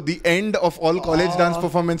crescendo, the end of all college dance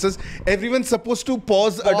performances, everyone's supposed to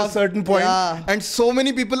pause at a certain point, and so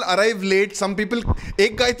many people arrive late. Some people,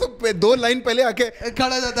 एक guy तो 2 line पहले आके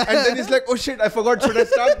खड़ा जाता है, and then he's like, oh shit, I forgot, should I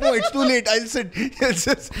start? No, it's too late, I'll sit.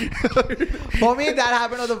 For me that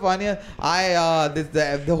happened was the funniest.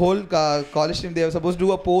 The whole college team, they were supposed to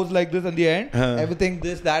do a pose like this in the end, everything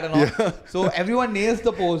this, that and all. So everyone nails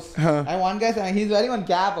the pose, and one guy, he's wearing one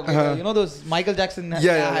cap, okay, you know those Michael Jackson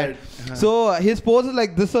hat. So his pose is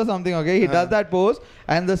like this or something, okay, he does that pose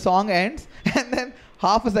and the song ends and then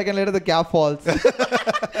half a second later the cap falls.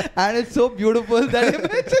 And it's so beautiful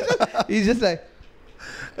that he's just like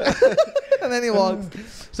and then he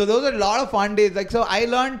walks. So those are a lot of fun days. Like, so I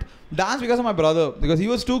learned dance because of my brother, because he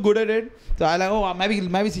was too good at it. So I like, oh, maybe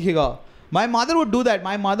seekhega. My mother would do that.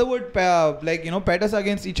 My mother would pet us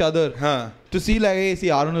against each other to see like, hey, see,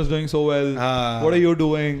 Arun is doing so well. What are you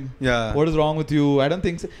doing? What is wrong with you? I don't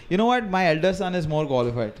think so. You know what? My elder son is more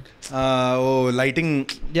qualified. Lighting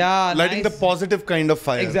the positive kind of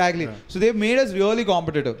fire. Exactly. So they've made us really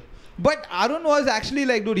competitive. But Arun was actually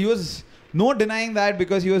like, dude, he was no denying that,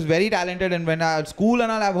 because he was very talented. And when at school and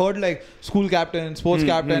all, I've heard like school captain, sports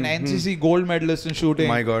captain, NCC gold medalist in shooting.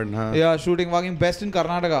 My God. Yeah, shooting, working best in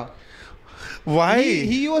Karnataka. Why?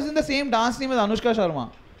 He was in the same dance team as Anushka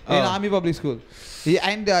Sharma in Army Public School. He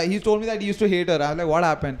told me that he used to hate her. I was like, what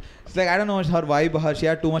happened? It's like, I don't know, her vibe, she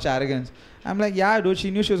had too much arrogance. I'm like, yeah, dude,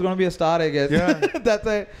 she knew she was going to be a star, I guess. Yeah. That's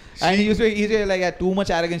it. And he used to like, yeah, too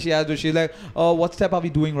much arrogance she has. Dude. She's like, oh, what step are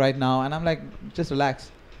we doing right now? And I'm like, just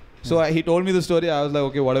relax. So he told me the story. I was like,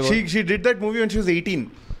 okay, whatever. She did that movie when she was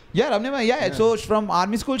 18. Yeah. So from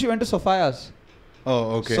Army School, she went to Sophia's.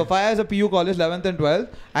 Oh, okay. Sophia is a PU college, 11th and 12th.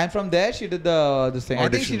 And from there, she did this thing. Audition. I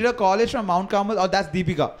think she did a college from Mount Carmel. Oh, that's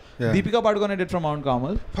Deepika. Yeah. Deepika Padukone did from Mount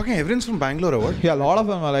Carmel. Fucking everyone's from Bangalore or what? Yeah, a lot of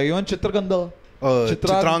them are like, even Chitraganda.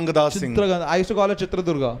 Chitrangada Singh. I used to call her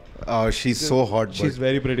Chitradurga. She's so hot. She's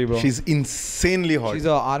very pretty, bro. She's insanely hot. She's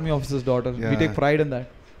an army officer's daughter. Yeah. We take pride in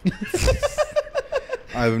that.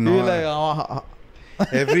 I have no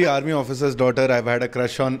Every army officer's daughter I've had a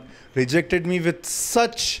crush on rejected me with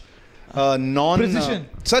such precision.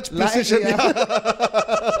 Such precision.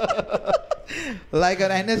 Like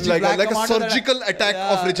an NSG like a surgical attack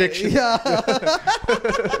of rejection. Yeah.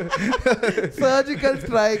 Surgical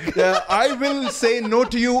strike. Yeah, I will say no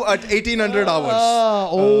to you at 1800 hours.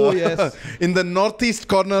 Oh, yes. In the northeast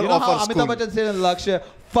corner of our school. Amitabh Bachchan said in Lakshya,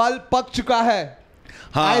 Fal pak chuka hai.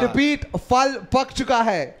 I repeat, Fal pak chuka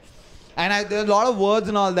hai. And there's a lot of words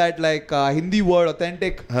and all that, like Hindi word,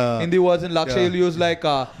 authentic Hindi words in Lakshya. You'll use like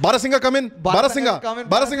Barasingha come in. Barasingha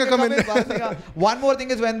come in. One more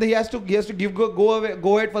thing is when he has to give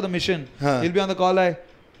go ahead for the mission. He'll be on the call like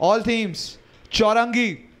all themes.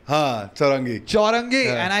 Chaurangi. Chaurangi.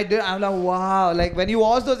 And I'm like, wow. Like when you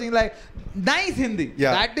watch those things, like nice Hindi.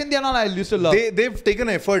 Yeah. That Hindi and all I used to love. They've taken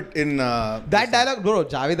effort in that dialogue, bro.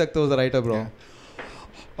 Javed Akhtar was the writer, bro.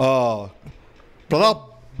 Yeah.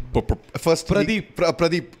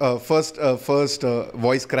 Pradeep, first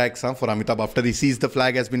voice cracks for Amitabh after he sees the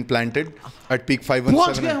flag has been planted at peak 517.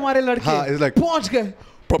 पहुंच गए हमारे लड़के. He's like, पहुंच गए.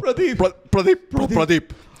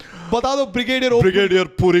 Pradeep. बता दो brigadier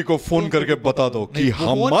Puri को phone करके बता दो कि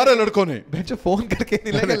हमारे लड़कों ने बेंचो फोन करके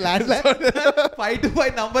नहीं लगा लैंडलाइन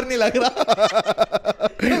 525 नंबर नहीं लग रहा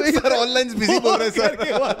सर ऑनलाइन बिजी बोल रहे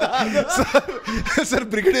सर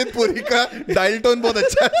ब्रिगेडियर पुरी का डायल टोन बहुत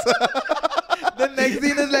अच्छा है sir. The next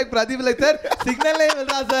scene is like Pradeep like sir signal नहीं मिल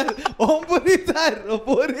रहा sir. Om Puri sir.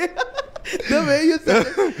 Puri. The way you said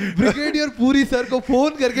it, Brigadier Puri sir को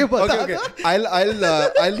phone करके बता. Okay.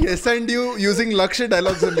 I'll yes and you using Lakshya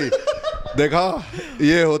dialogues only. देखा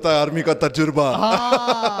ये होता है army का तजुर्बा.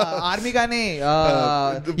 हाँ आर्मी का नहीं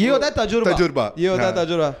ये होता है तजुर्बा. ये होता है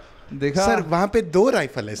तजुर्बा. देखा सर वहाँ पे 2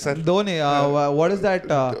 राइफल है सर. 2 नहीं what is that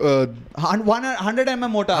 100 mm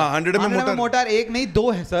motor. 100 mm motor एक नहीं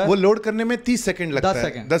 2 है सर. वो लोड करने में 30 सेकंड लगता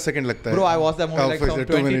है. 10 सेकंड लगता है. Bro, I watched that movie like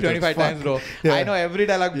 20-25 times, bro. I know every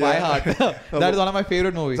dialogue by heart. That is one of my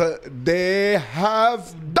favorite movies. So, they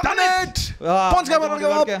have done it. पहुंच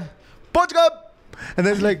गए. And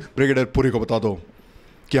then it's like brigadier Puri को बता दो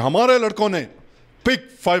कि हमारे लड़कों ने pick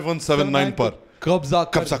 5179 पर कब्जा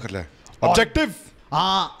कर लिया. Objective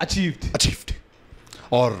achieved.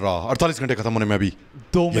 और 48 घंटे खत्म होने में अभी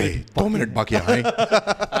 2 मिनट बाकी है.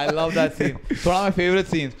 I love that scene. It's one of my favorite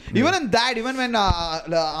scenes. Even in that, even when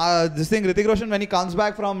this thing Hrithik Roshan when he comes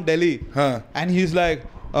back from Delhi and he's like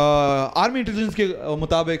army intelligence के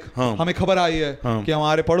मुताबिक हमें खबर आई है कि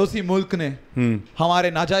हमारे पड़ोसी मुल्क ने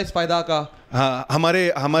हमारे नाजायज फायदा का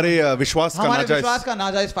हमारे विश्वास का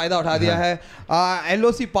नाजायज फायदा उठा दिया है.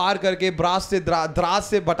 एलओसी पार करके द्रास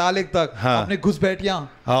से बटालिक तक अपने घुसपैठियां.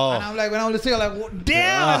 And I'm like when I'm listening like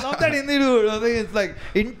damn I love that Hindi dude. I think it's like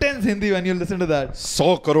intense Hindi when you listen to that.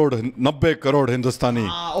 100 crore 90 crore Hindustani.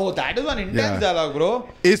 Oh that is one intense dialogue bro.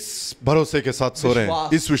 इस भरोसे के साथ सो रहे हैं,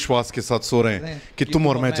 इस विश्वास के साथ सो रहे हैं कि तुम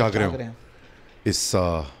और मैं जाग रहे हो. इस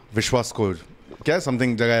विश्वास को क्या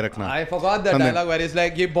समथिंग जगाए रखना. I forgot that dialogue where it's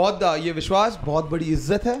like ये विश्वास बहुत बड़ी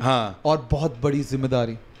इज्जत है और बहुत बड़ी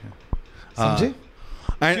जिम्मेदारी. समझे?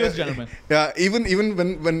 And gentlemen. Even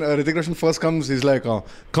when Hrithik Roshan first comes, he's like,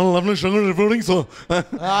 Colonel Lavnesh Shangal reporting, sir.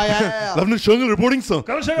 Lavnesh Shangal reporting, sir.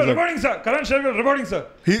 Colonel Shangal reporting, sir.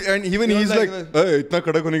 He's like, इतना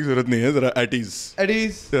कड़क होने की जरूरत नहीं है, जरा at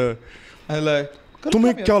ease. And like,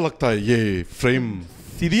 तुम्हें क्या लगता है ये frame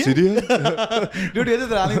serious? Dude, you're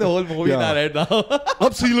just running the whole movie right now.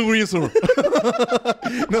 अब सही लग रही है sir.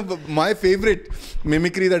 No, but my favorite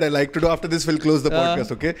mimicry that I like to do after this will close the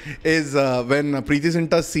podcast, okay, is when Preeti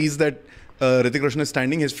Zinta sees that Hrithik Roshan is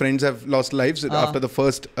standing, his friends have lost lives after the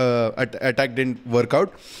first attack didn't work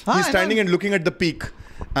out. He's standing and looking at the peak,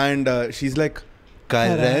 and she's like,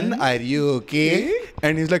 Karan, are you okay?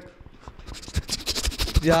 And he's like,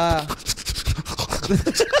 yeah.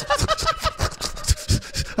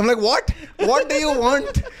 I'm like, what? What do you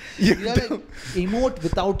want? You're like, emote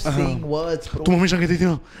without saying words, bro. तुम हमेशा कहती थी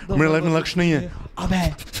ना मेरे life में लक्ष्य नहीं है. अब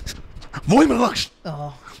है. वो ही मेरा लक्ष्य.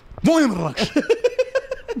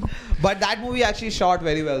 But that movie actually shot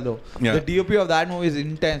very well though. Yeah. The DOP of that movie is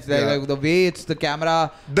intense. Like the way it's the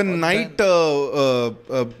camera. The night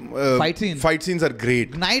fight scenes are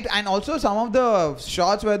great. Night and also some of the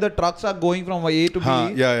shots where the trucks are going from A to B.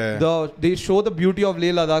 They show the beauty of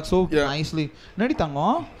Leh Ladakh so nicely. Nadi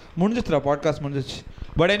tanga munjitra podcast munjich.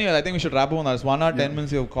 But anyway, I think we should wrap up on that. It's 1 hour 10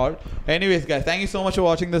 minutes you've called. Anyways, guys, thank you so much for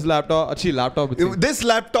watching this laptop. This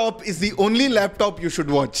laptop is the only laptop you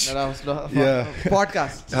should watch.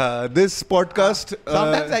 Podcast. This podcast.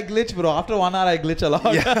 Sometimes I glitch, bro. After 1 hour, I glitch a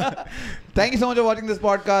lot. Thank you so much for watching this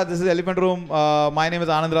podcast. This is Elephant Room. My name is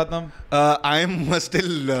Anand Rathnam. I'm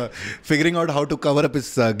still figuring out how to cover up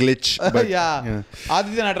his glitch. But,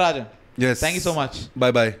 Aditya Natrajan. Yes. Thank you so much.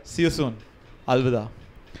 Bye-bye. See you soon. Alvida.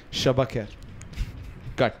 Shabba khair.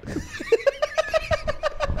 Cut.